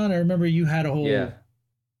Patreon? I remember you had a whole...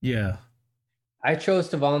 Yeah. I chose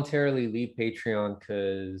to voluntarily leave Patreon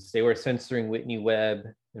because they were censoring Whitney Webb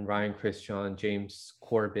and Ryan Christian, James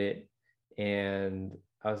Corbett. And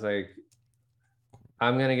I was like,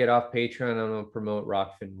 I'm going to get off Patreon. I'm going to promote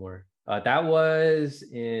Rockfin more. That was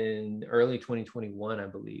in early 2021, I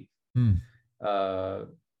believe.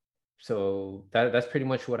 So that's pretty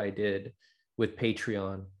much what I did with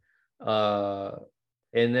Patreon.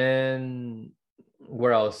 And then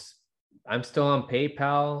where else? I'm still on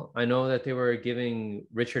PayPal. I know that they were giving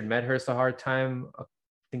Richard Medhurst a hard time. I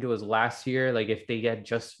think it was last year. Like if they had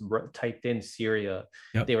just typed in Syria,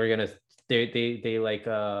 they were gonna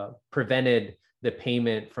they prevented the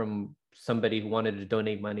payment from somebody who wanted to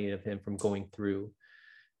donate money to him from going through.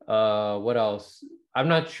 What else? I'm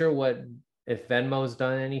not sure if Venmo's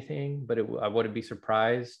done anything, but I wouldn't be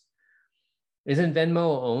surprised. Isn't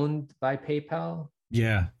Venmo owned by PayPal?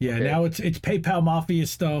 Yeah. Okay. Now it's PayPal Mafia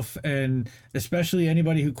stuff, and especially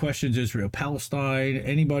anybody who questions Israel, Palestine,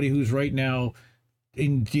 anybody who's right now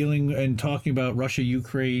in dealing and talking about Russia,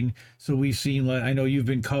 Ukraine. So we've seen, I know you've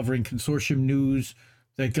been covering Consortium News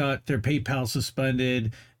that got their PayPal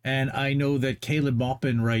suspended, and I know that Caleb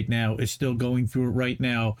Maupin right now is still going through it right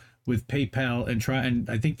now with PayPal and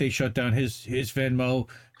I think they shut down his Venmo.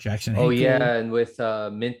 Jackson Hinkle. And with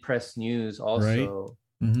Mint Press News also. Right.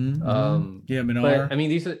 Minar. But I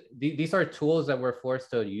mean, these are tools that we're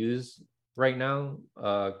forced to use right now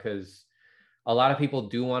because a lot of people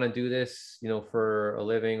do want to do this, for a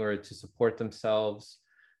living or to support themselves.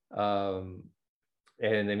 And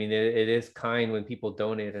I mean, it is kind when people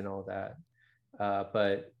donate and all that,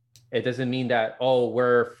 but it doesn't mean that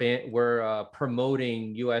we're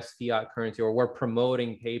promoting U.S. fiat currency, or we're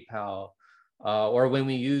promoting PayPal. Or when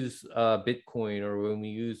we use Bitcoin, or when we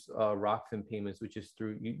use Rockfin payments, which is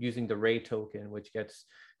through using the Ray token, which gets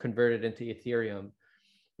converted into Ethereum.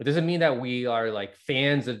 It doesn't mean that we are like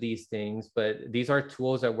fans of these things, but these are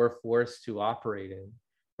tools that we're forced to operate in,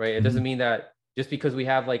 right? It doesn't mean that just because we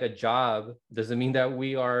have like a job, doesn't mean that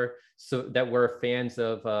we're fans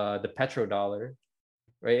of the petrodollar,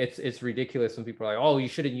 right? It's ridiculous when people are like, oh, you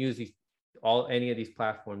shouldn't use any of these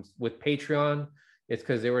platforms. With Patreon, it's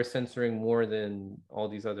because they were censoring more than all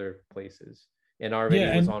these other places. And already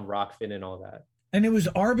it was on Rockfin and all that. And it was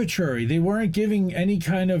arbitrary. They weren't giving any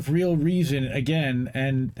kind of real reason again.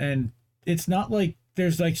 And it's not like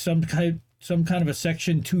there's like some kind of a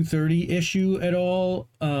Section 230 issue at all.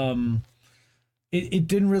 It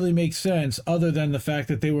didn't really make sense other than the fact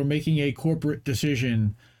that they were making a corporate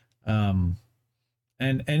decision.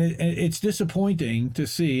 And it's disappointing to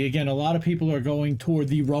see. Again, a lot of people are going toward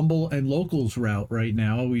the Rumble and Locals route right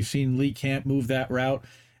now. We've seen Lee Camp move that route.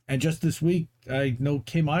 And just this week, I know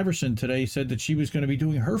Kim Iverson today said that she was going to be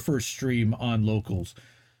doing her first stream on Locals.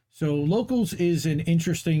 So Locals is an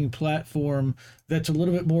interesting platform that's a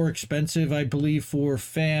little bit more expensive, I believe, for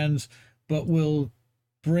fans, but will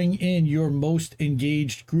bring in your most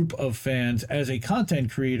engaged group of fans as a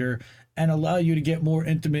content creator and allow you to get more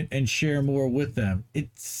intimate and share more with them. It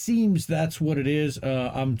seems that's what it is.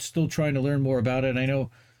 I'm still trying to learn more about it. I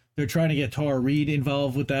know they're trying to get Tara Reid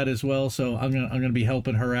involved with that as well, so I'm gonna be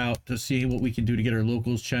helping her out to see what we can do to get our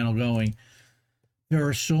Locals channel going. There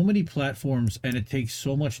are so many platforms, and it takes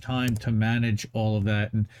so much time to manage all of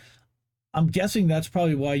that. And I'm guessing that's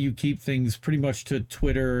probably why you keep things pretty much to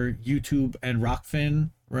Twitter, YouTube, and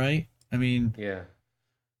Rockfin, right? I mean, yeah.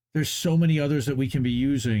 There's so many others that we can be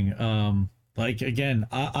using. Like, again,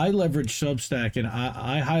 I leverage Substack, and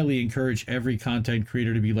I highly encourage every content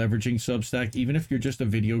creator to be leveraging Substack, even if you're just a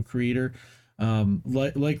video creator.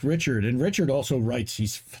 like Richard. And Richard also writes.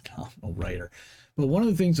 He's a phenomenal writer. But one of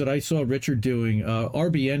the things that I saw Richard doing,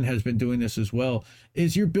 RBN has been doing this as well,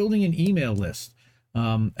 is you're building an email list.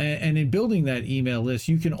 And in building that email list,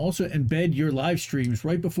 you can also embed your live streams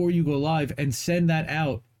right before you go live and send that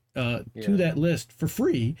out to that list for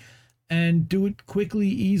free, and do it quickly,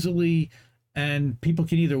 easily, and people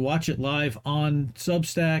can either watch it live on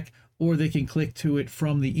Substack or they can click to it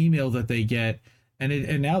from the email that they get.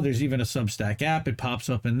 And now there's even a Substack app. It pops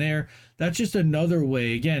up in there. That's just another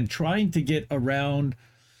way, again, trying to get around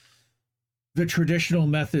the traditional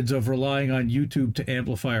methods of relying on YouTube to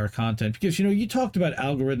amplify our content. Because, you talked about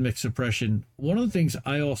algorithmic suppression. One of the things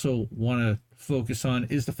I also want to focus on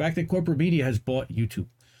is the fact that corporate media has bought YouTube.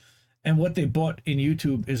 And what they bought in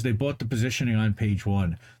YouTube is they bought the positioning on page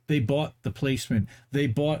one. They bought the placement. They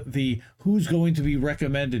bought the who's going to be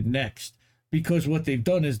recommended next. Because what they've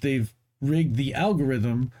done is they've rigged the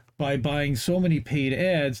algorithm by buying so many paid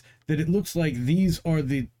ads that it looks like these are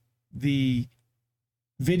the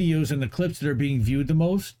videos and the clips that are being viewed the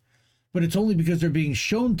most. But it's only because they're being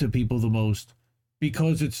shown to people the most,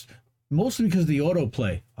 because it's mostly because of the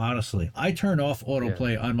autoplay. Honestly, I turn off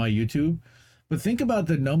autoplay on my YouTube, but think about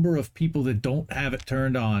the number of people that don't have it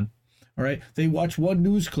turned on. All right, they watch one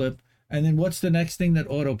news clip, and then what's the next thing that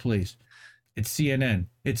autoplays? It's CNN,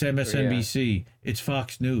 it's MSNBC, it's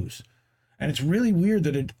Fox News. And it's really weird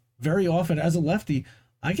that it very often, as a lefty,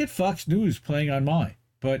 I get Fox News playing on mine.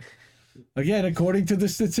 But again, according to the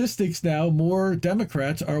statistics now, more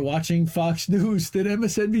Democrats are watching Fox News than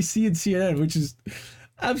MSNBC and CNN, which is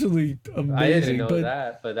absolutely amazing. I didn't know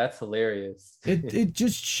that, but that's hilarious. it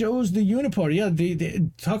just shows the uniparty. Yeah, the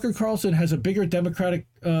Tucker Carlson has a bigger Democratic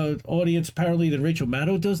audience apparently than Rachel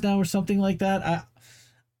Maddow does now, or something like that.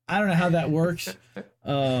 I don't know how that works.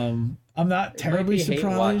 I'm not terribly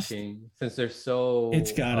surprised. Since they're so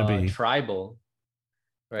it's gotta be tribal,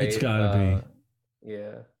 right? It's gotta be.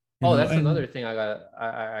 Yeah. That's another thing I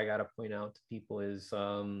gotta point out to people is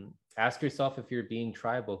ask yourself if you're being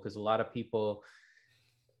tribal, because a lot of people,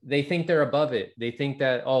 they think they're above it. They think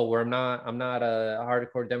that, I'm not a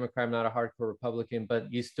hardcore Democrat, I'm not a hardcore Republican,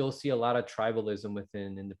 but you still see a lot of tribalism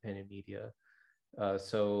within independent media.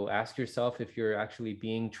 So ask yourself if you're actually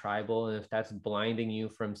being tribal and if that's blinding you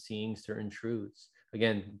from seeing certain truths.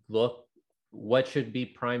 Again, look, what should be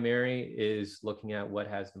primary is looking at what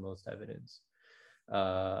has the most evidence,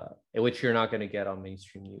 which you're not going to get on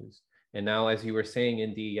mainstream news. And now, as you were saying,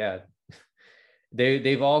 Indy,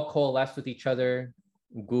 they've all coalesced with each other.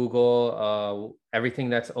 Google, everything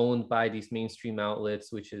that's owned by these mainstream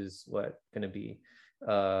outlets, which is what going to be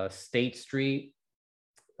State Street,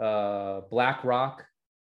 BlackRock,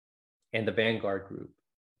 and the Vanguard Group.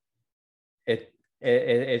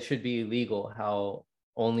 It should be illegal how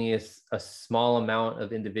only a small amount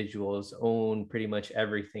of individuals own pretty much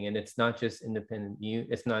everything, and it's not just independent news.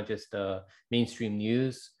 It's not just mainstream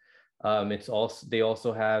news. It's also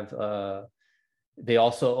they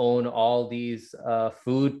also own all these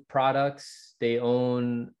food products. They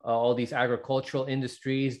own all these agricultural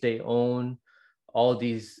industries. They own all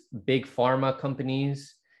these big pharma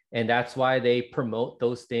companies. And that's why they promote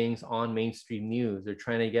those things on mainstream news. They're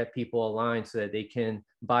trying to get people aligned so that they can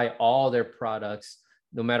buy all their products,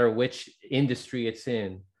 no matter which industry it's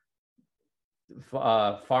in.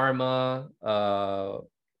 Pharma,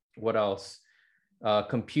 what else?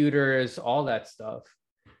 Computers, all that stuff.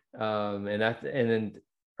 And then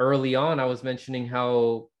early on, I was mentioning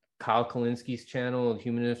how Kyle Kalinski's channel,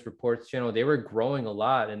 Humanist Reports channel, they were growing a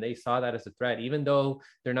lot, and they saw that as a threat, even though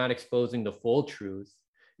they're not exposing the full truth.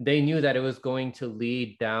 They knew that it was going to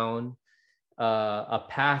lead down a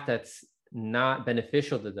path that's not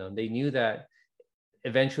beneficial to them. They knew that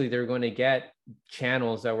eventually they're going to get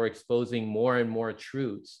channels that were exposing more and more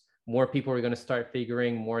truths. More people are going to start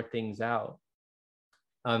figuring more things out.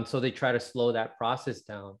 So they try to slow that process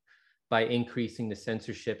down by increasing the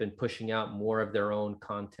censorship and pushing out more of their own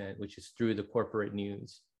content, which is through the corporate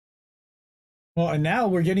news. Well, and now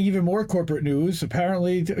we're getting even more corporate news.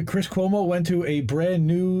 Apparently, Chris Cuomo went to a brand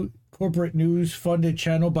new corporate news funded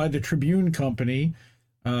channel by the Tribune Company.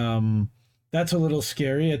 That's a little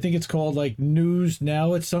scary. I think it's called like News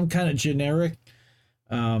Now. It's some kind of generic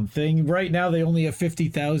thing. Right now, they only have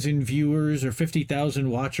 50,000 viewers or 50,000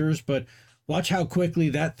 watchers, but watch how quickly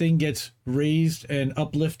that thing gets raised and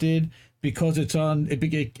uplifted because it's on. It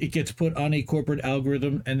gets put on a corporate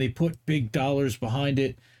algorithm, and they put big dollars behind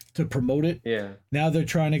it to promote it. Yeah. Now they're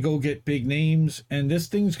trying to go get big names, and this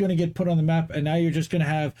thing's going to get put on the map, and now you're just going to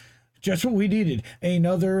have just what we needed,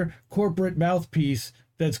 another corporate mouthpiece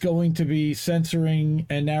that's going to be censoring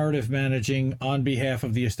and narrative managing on behalf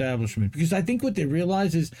of the establishment. Because I think what they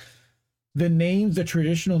realize is the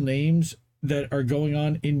traditional names that are going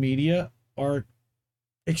on in media are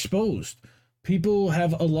exposed. People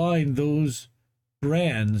have aligned those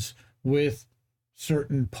brands with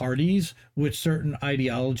certain parties, with certain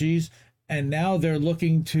ideologies, and now they're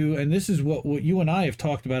looking to, and this is what you and I have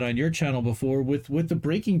talked about on your channel before with the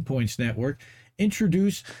Breaking Points Network,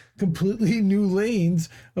 introduce completely new lanes,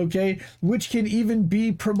 okay, which can even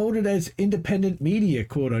be promoted as independent media,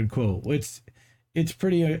 quote unquote. It's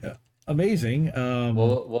pretty amazing.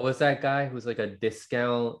 What was that guy who's like a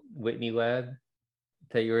discount Whitney Webb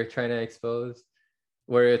that you were trying to expose?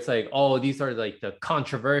 Where it's like, oh, these are like the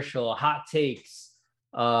controversial hot takes.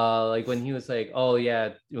 Like when he was like, oh yeah,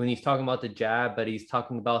 when he's talking about the jab, but he's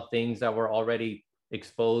talking about things that were already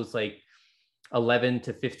exposed like 11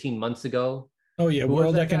 to 15 months ago. Oh yeah, Who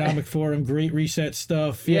World Economic Forum, Great Reset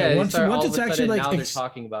stuff. Yeah, once it's actually like now they're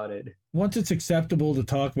talking about it. Once it's acceptable to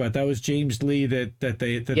talk about, that was James Lee that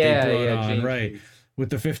they brought on, James right? Lee. With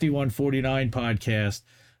the 5149 podcast.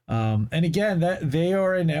 And again, that they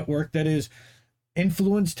are a network that is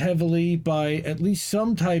influenced heavily by at least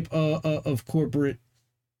some type of corporate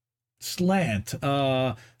slant.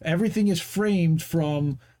 Everything is framed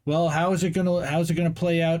from, well, how's it gonna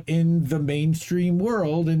play out in the mainstream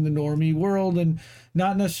world, in the normie world, and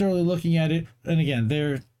not necessarily looking at it. And again,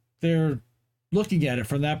 they're looking at it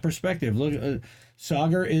from that perspective. Look,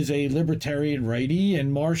 Sagar is a libertarian righty,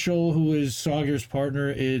 and Marshall, who is Sagar's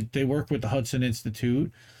partner, they work with the Hudson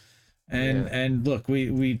Institute. And look,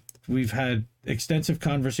 we've had extensive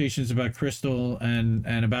conversations about Crystal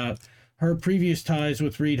and about her previous ties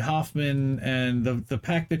with Reid Hoffman and the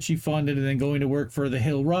PAC that she funded, and then going to work for the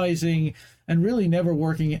Hill Rising, and really never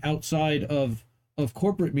working outside of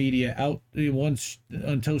corporate media once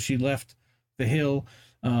until she left the Hill.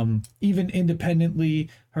 Even independently,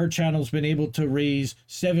 her channel's been able to raise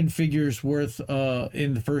 7 figures worth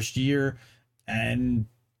in the first year, and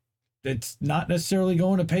it's not necessarily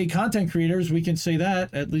going to pay content creators. We can say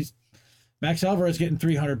that. At least Max Alvarez getting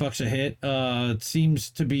 $300 a hit. It seems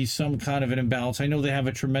to be some kind of an imbalance. I know they have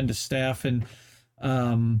a tremendous staff, and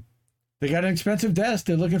they got an expensive desk.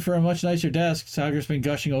 They're looking for a much nicer desk. Sagar's been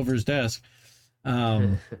gushing over his desk. But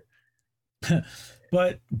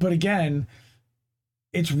again,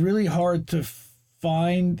 it's really hard to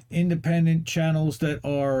find independent channels that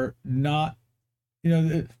are not,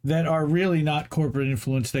 that are really not corporate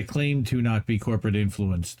influenced, that claim to not be corporate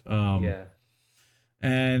influenced.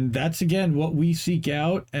 And that's, again, what we seek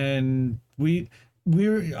out. And we're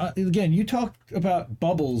again, you talk about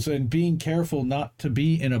bubbles and being careful not to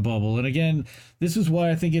be in a bubble. And again, this is why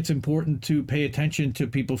I think it's important to pay attention to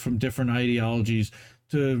people from different ideologies,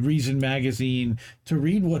 to Reason Magazine, to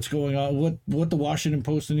read what's going on, what the Washington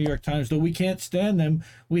Post and New York Times, though we can't stand them,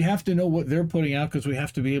 we have to know what they're putting out, because we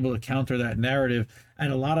have to be able to counter that narrative.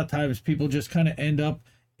 And a lot of times people just kind of end up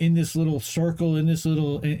in this little circle, in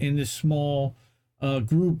this small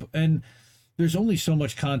group, and there's only so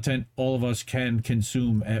much content all of us can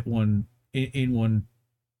consume at in one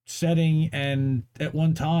setting and at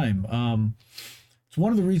one time. It's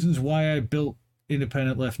one of the reasons why I built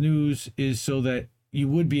Independent Left News, is so that you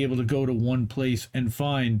would be able to go to one place and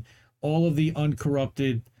find all of the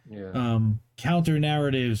uncorrupted counter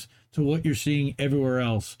narratives to what you're seeing everywhere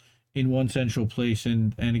else in one central place.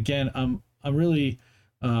 And again, I'm really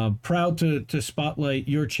proud to spotlight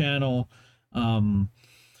your channel.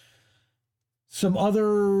 Some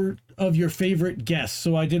other of your favorite guests.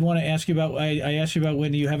 So I did want to ask you about, I asked you about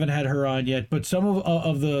Wendy, you haven't had her on yet, but some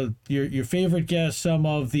of your favorite guests, some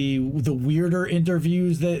of the weirder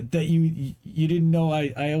interviews that you didn't know.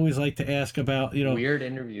 I always like to ask about, weird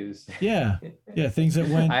interviews. Yeah. Things that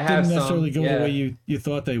didn't necessarily go the way you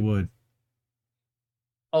thought they would.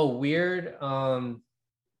 Oh, weird.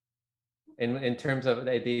 In terms of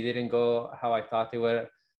they didn't go how I thought they would.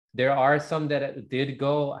 There are some that did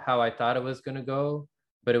go how I thought it was going to go,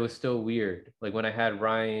 but it was still weird. Like when I had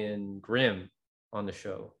Ryan Grimm on the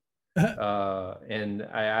show, and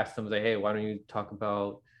I asked him, like, hey, why don't you talk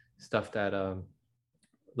about stuff that,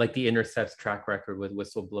 like the Intercept's track record with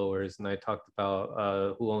whistleblowers. And I talked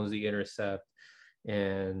about who owns the Intercept,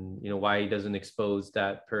 and, why he doesn't expose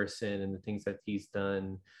that person and the things that he's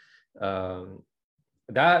done.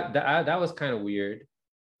 That was kind of weird.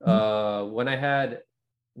 When I had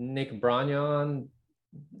Nick Brognon,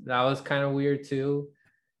 that was kind of weird too,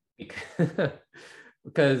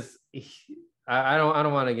 because I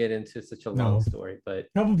don't want to get into such a long story, but a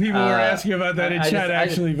couple people were asking about that in chat,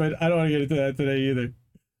 but I don't want to get into that today either.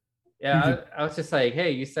 Yeah, I was just like,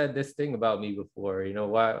 hey, you said this thing about me before,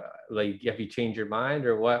 why, like, have you changed your mind,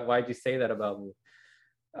 or what? Why'd you say that about me?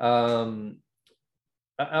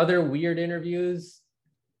 Other weird interviews,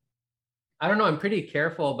 I don't know. I'm pretty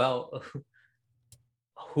careful about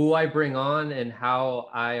who I bring on and how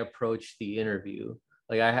I approach the interview.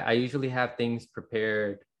 Like I usually have things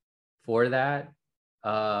prepared for that.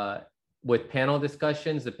 With panel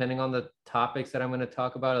discussions, depending on the topics that I'm going to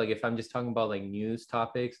talk about, like if I'm just talking about like news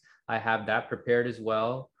topics, I have that prepared as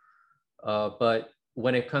well. But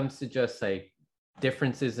when it comes to just like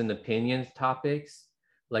differences in opinions topics,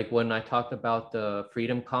 like when I talked about the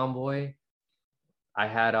Freedom Convoy, I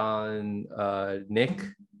had on Nick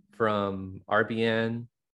from RBN.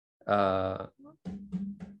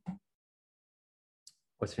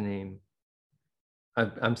 What's her name?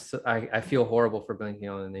 I feel horrible for blanking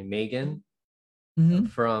on the name. Megan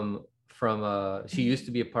from she used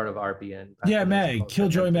to be a part of RBN. Yeah, Meg,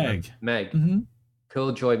 Killjoy Meg. Meg,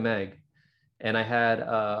 Killjoy Meg, and I had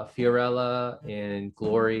Fiorella and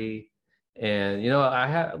Glory, and I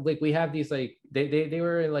had like we have these like they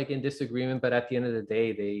were like in disagreement, but at the end of the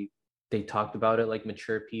day they talked about it like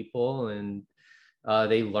mature people, and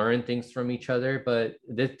they learn things from each other. But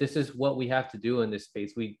this is what we have to do in this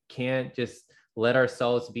space. We can't just let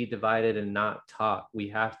ourselves be divided and not talk. We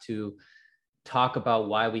have to talk about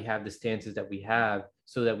why we have the stances that we have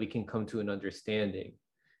so that we can come to an understanding.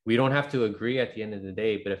 We don't have to agree at the end of the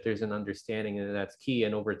day, but if there's an understanding, and that's key.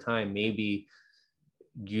 And over time, maybe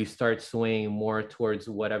you start swaying more towards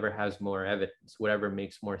whatever has more evidence, whatever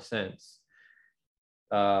makes more sense.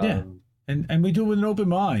 Yeah. And we do it with an open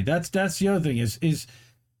mind. That's the other thing is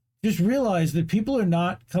just realize that people are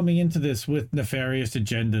not coming into this with nefarious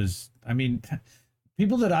agendas. I mean,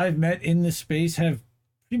 people that I've met in this space have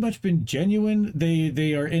pretty much been genuine.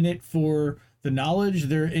 They are in it for the knowledge.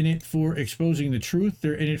 They're in it for exposing the truth.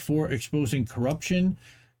 They're in it for exposing corruption.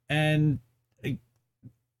 And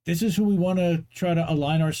this is who we want to try to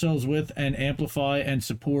align ourselves with and amplify and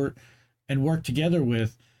support and work together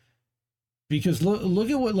with. Because look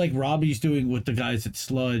at what like Robbie's doing with the guys at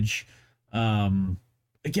Sludge.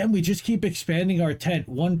 Again, we just keep expanding our tent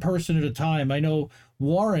one person at a time. I know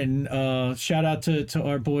Warren, shout out to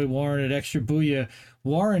our boy Warren at Extra Booyah.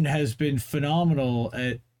 Warren has been phenomenal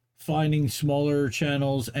at finding smaller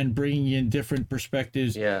channels and bringing in different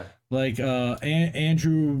perspectives. Yeah. Like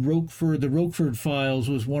Andrew Roqueford, the Roqueford Files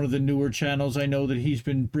was one of the newer channels I know that he's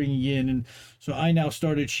been bringing in. And so I now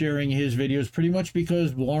started sharing his videos pretty much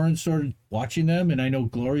because Warren started watching them. And I know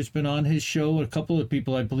Glory's been on his show. A couple of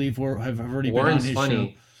people I believe have already Warren's been on his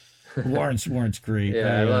funny. show. Warren's great.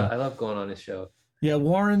 Yeah, I love going on his show. Yeah,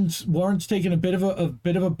 Warren's taking a bit of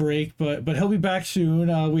a break, but he'll be back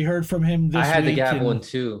soon. We heard from him this week. I had to have one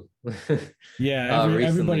too. Yeah,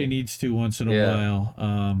 everybody needs to once in a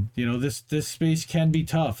while. This space can be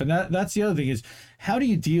tough, and that's the other thing is how do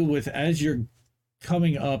you deal with as you're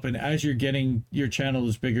coming up and as you're getting your channel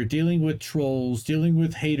is bigger, dealing with trolls, dealing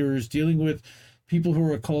with haters, dealing with people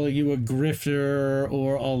who are calling you a grifter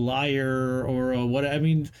or a liar or a what? I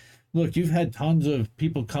mean, look, you've had tons of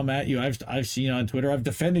people come at you. I've seen on Twitter. I've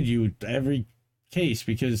defended you every case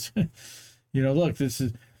because, look, this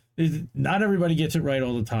is not everybody gets it right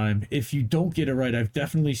all the time. If you don't get it right, I've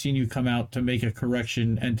definitely seen you come out to make a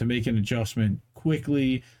correction and to make an adjustment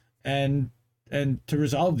quickly and to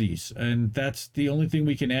resolve these. And that's the only thing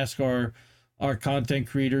we can ask our content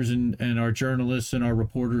creators and our journalists and our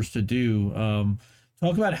reporters to do.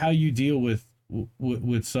 Talk about how you deal with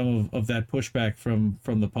some of that pushback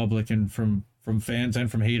from the public and from fans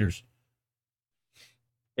and from haters.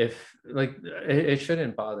 If like it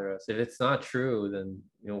shouldn't bother us. If it's not true, then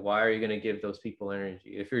why are you going to give those people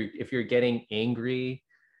energy? If you're getting angry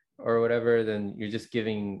or whatever, then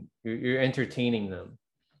you're entertaining them.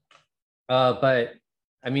 But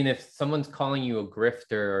I mean, if someone's calling you a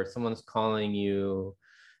grifter or someone's calling you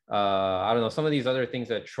I don't know, some of these other things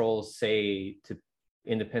that trolls say to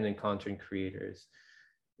independent content creators,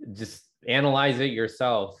 just analyze it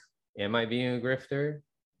yourself. Am I being a grifter?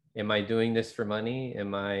 Am I doing this for money?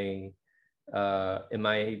 Do I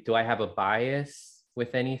have a bias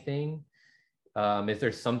with anything? Is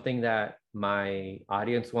there something that my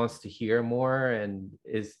audience wants to hear more? And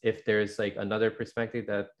if there's like another perspective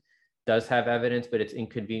that does have evidence, but it's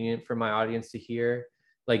inconvenient for my audience to hear,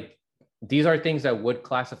 like these are things that would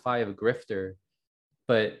classify as a grifter.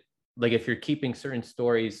 But like if you're keeping certain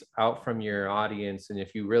stories out from your audience, and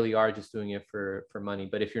if you really are just doing it for money,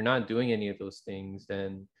 but if you're not doing any of those things,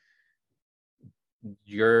 then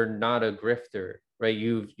you're not a grifter, right?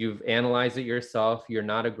 You've analyzed it yourself. You're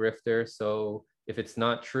not a grifter. So if it's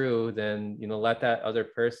not true, then let that other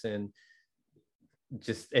person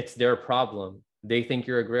it's their problem. They think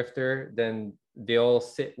you're a grifter, then they'll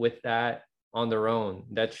sit with that on their own.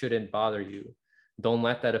 That shouldn't bother you. Don't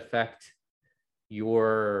let that affect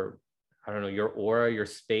your aura, your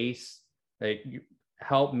space, like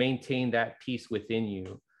help maintain that peace within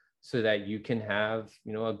you, so that you can have,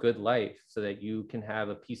 you know, a good life, so that you can have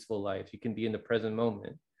a peaceful life. You can be in the present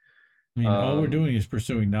moment. I mean, all we're doing is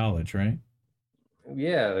pursuing knowledge, right?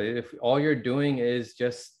 Yeah, if all you're doing is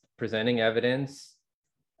just presenting evidence,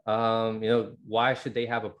 you know, why should they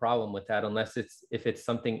have a problem with that, unless if it's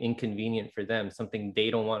something inconvenient for them, something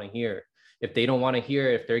they don't want to hear. If they don't want to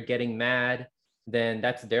hear, if they're getting mad, then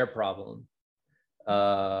that's their problem.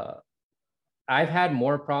 I've had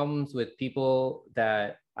more problems with people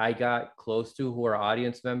that I got close to who are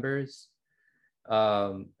audience members.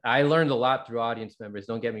 I learned a lot through audience members,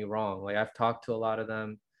 don't get me wrong. Like, I've talked to a lot of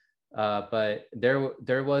them, but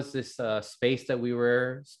there was this space that we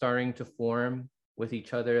were starting to form with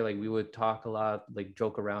each other. Like, we would talk a lot, like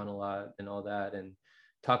joke around a lot and all that, and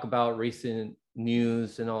talk about recent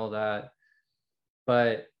news and all that.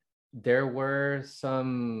 But there were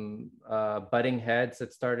some butting heads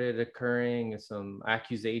that started occurring, some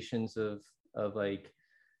accusations of like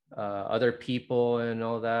other people and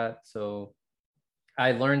all that. So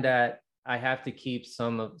I learned that I have to keep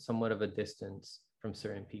somewhat of a distance from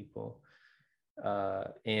certain people,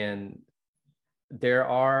 and there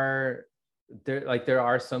are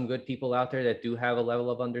some good people out there that do have a level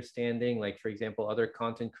of understanding. Like, for example, other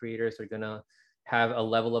content creators are gonna have a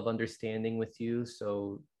level of understanding with you.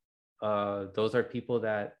 So those are people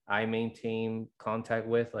that I maintain contact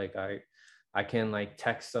with. Like, I can like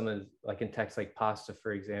text like Pasta,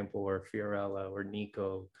 for example, or Fiorella or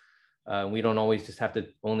Nico. We don't always just have to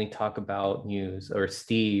only talk about news, or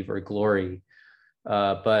Steve or Glory,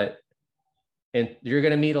 and you're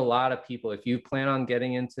going to meet a lot of people. If you plan on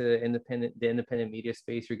getting into the independent media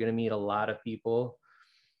space, you're going to meet a lot of people.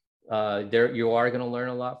 You are going to learn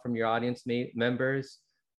a lot from your audience members,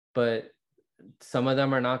 but some of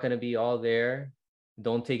them are not going to be all there.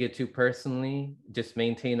 Don't take it too personally. Just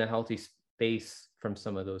maintain a healthy space from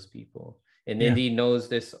some of those people. And Indy knows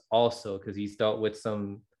this also, because he's dealt with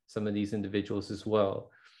some of these individuals as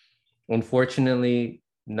well. Unfortunately,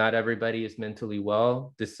 not everybody is mentally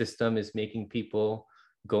well. The system is making people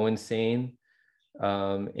go insane,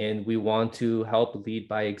 and we want to help lead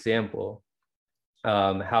by example.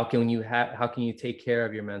 How can you take care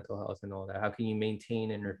of your mental health and all that? How can you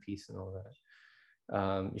maintain inner peace and all that?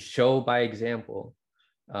 Show by example,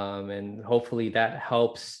 and hopefully that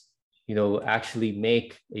helps, you know, actually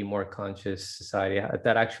make a more conscious society.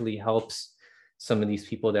 That actually helps some of these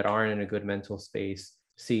people that aren't in a good mental space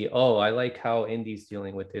see, oh, I like how Indy's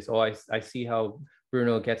dealing with this. Oh, I see how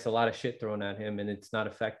Bruno gets a lot of shit thrown at him and it's not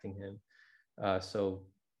affecting him. So,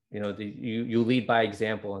 you know, you lead by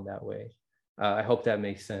example in that way. I hope that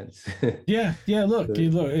makes sense. Yeah. Look,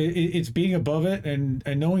 it's being above it and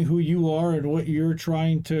knowing who you are and what you're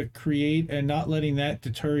trying to create, and not letting that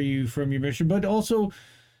deter you from your mission, but also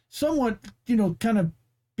somewhat, you know, kind of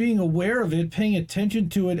being aware of it, paying attention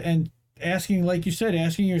to it, and asking, like you said,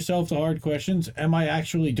 asking yourself the hard questions. Am I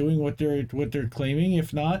actually doing what they're claiming?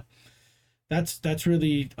 If not, that's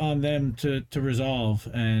really on them to resolve,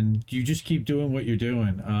 and you just keep doing what you're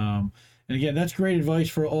doing. And again, that's great advice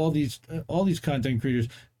for all these content creators.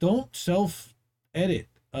 Don't self edit.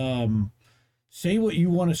 Say what you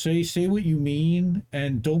want to say what you mean,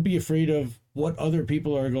 and don't be afraid of what other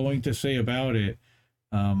people are going to say about it.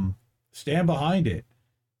 Stand behind it.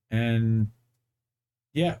 And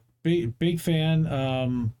yeah, big fan.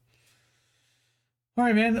 All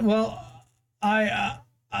right, man. Well, I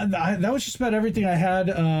that was just about everything I had.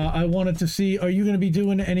 I wanted to see, are you going to be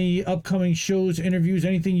doing any upcoming shows, interviews,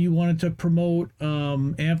 anything you wanted to promote,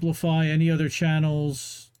 amplify, any other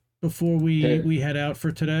channels before we head out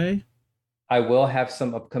for today? I will have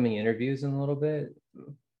some upcoming interviews in a little bit,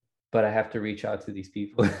 but I have to reach out to these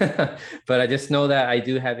people. But I just know that I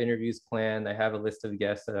do have interviews planned. I have a list of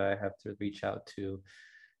guests that I have to reach out to.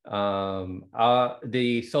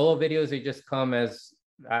 The solo videos, they just come as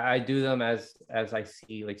I do them as I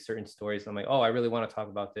see like certain stories. I'm like, oh, I really want to talk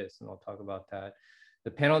about this, and I'll talk about that.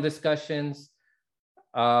 The panel discussions,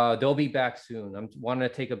 they'll be back soon. I'm wanting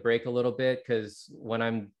to take a break a little bit, because when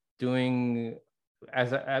I'm doing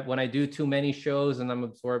when I do too many shows and I'm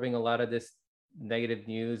absorbing a lot of this negative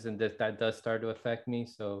news, and that does start to affect me.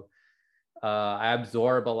 So I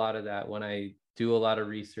absorb a lot of that when I do a lot of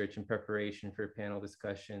research and preparation for panel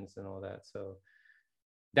discussions and all that. So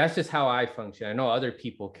that's just how I function. I know other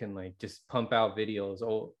people can like just pump out videos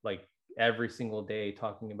like every single day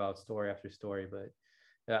talking about story after story, but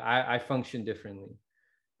I function differently.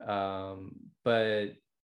 But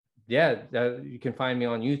yeah, you can find me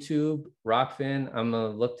on YouTube, Rockfin. I'm gonna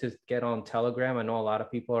look to get on Telegram. I know a lot of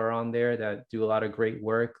people are on there that do a lot of great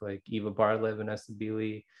work, like Eva Bartlett, Vanessa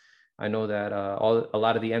Beeley. I know that a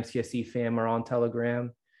lot of the MCSE fam are on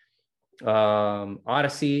Telegram.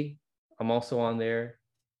 Odyssey, I'm also on there.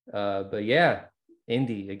 But yeah,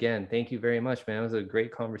 Indy, again, thank you very much, man. It was a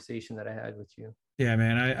great conversation that I had with you. Yeah,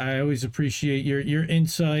 man, I always appreciate your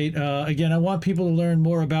insight. Again, I want people to learn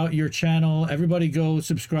more about your channel. Everybody go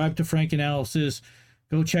subscribe to Frank Analysis.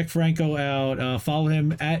 Go check Franco out. Follow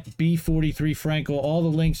him at B43 Franco. All the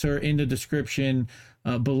links are in the description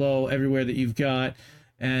below everywhere that you've got.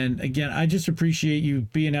 And again, I just appreciate you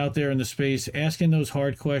being out there in the space, asking those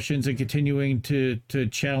hard questions and continuing to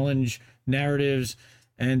challenge narratives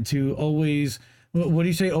and to always, what do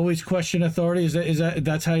you say? Always question authority.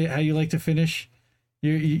 That's how you like to finish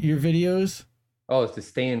your videos? Oh, it's to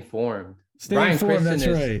stay informed. Stay Brian informed. Kristen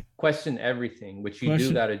That's is right. question everything, which you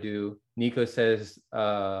do got to do. Nico says,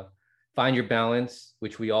 find your balance,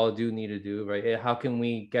 which we all do need to do, right? How can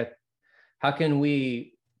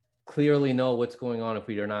we clearly know what's going on if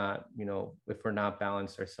we are not, if we're not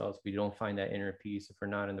balanced ourselves, we don't find that inner peace, if we're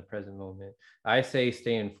not in the present moment. I say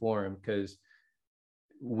stay informed, because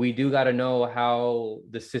we do got to know how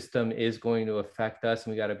the system is going to affect us,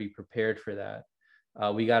 and we got to be prepared for that.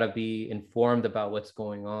 We got to be informed about what's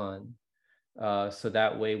going on, so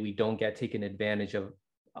that way we don't get taken advantage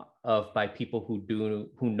of by people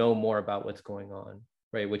who know more about what's going on,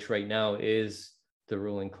 right? Which right now is the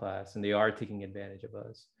ruling class, and they are taking advantage of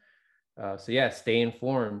us. So yeah, stay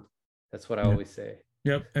informed. That's what I always say.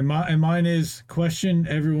 Yep. And mine is question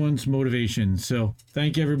everyone's motivation. So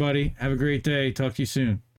thank you, everybody. Have a great day. Talk to you soon.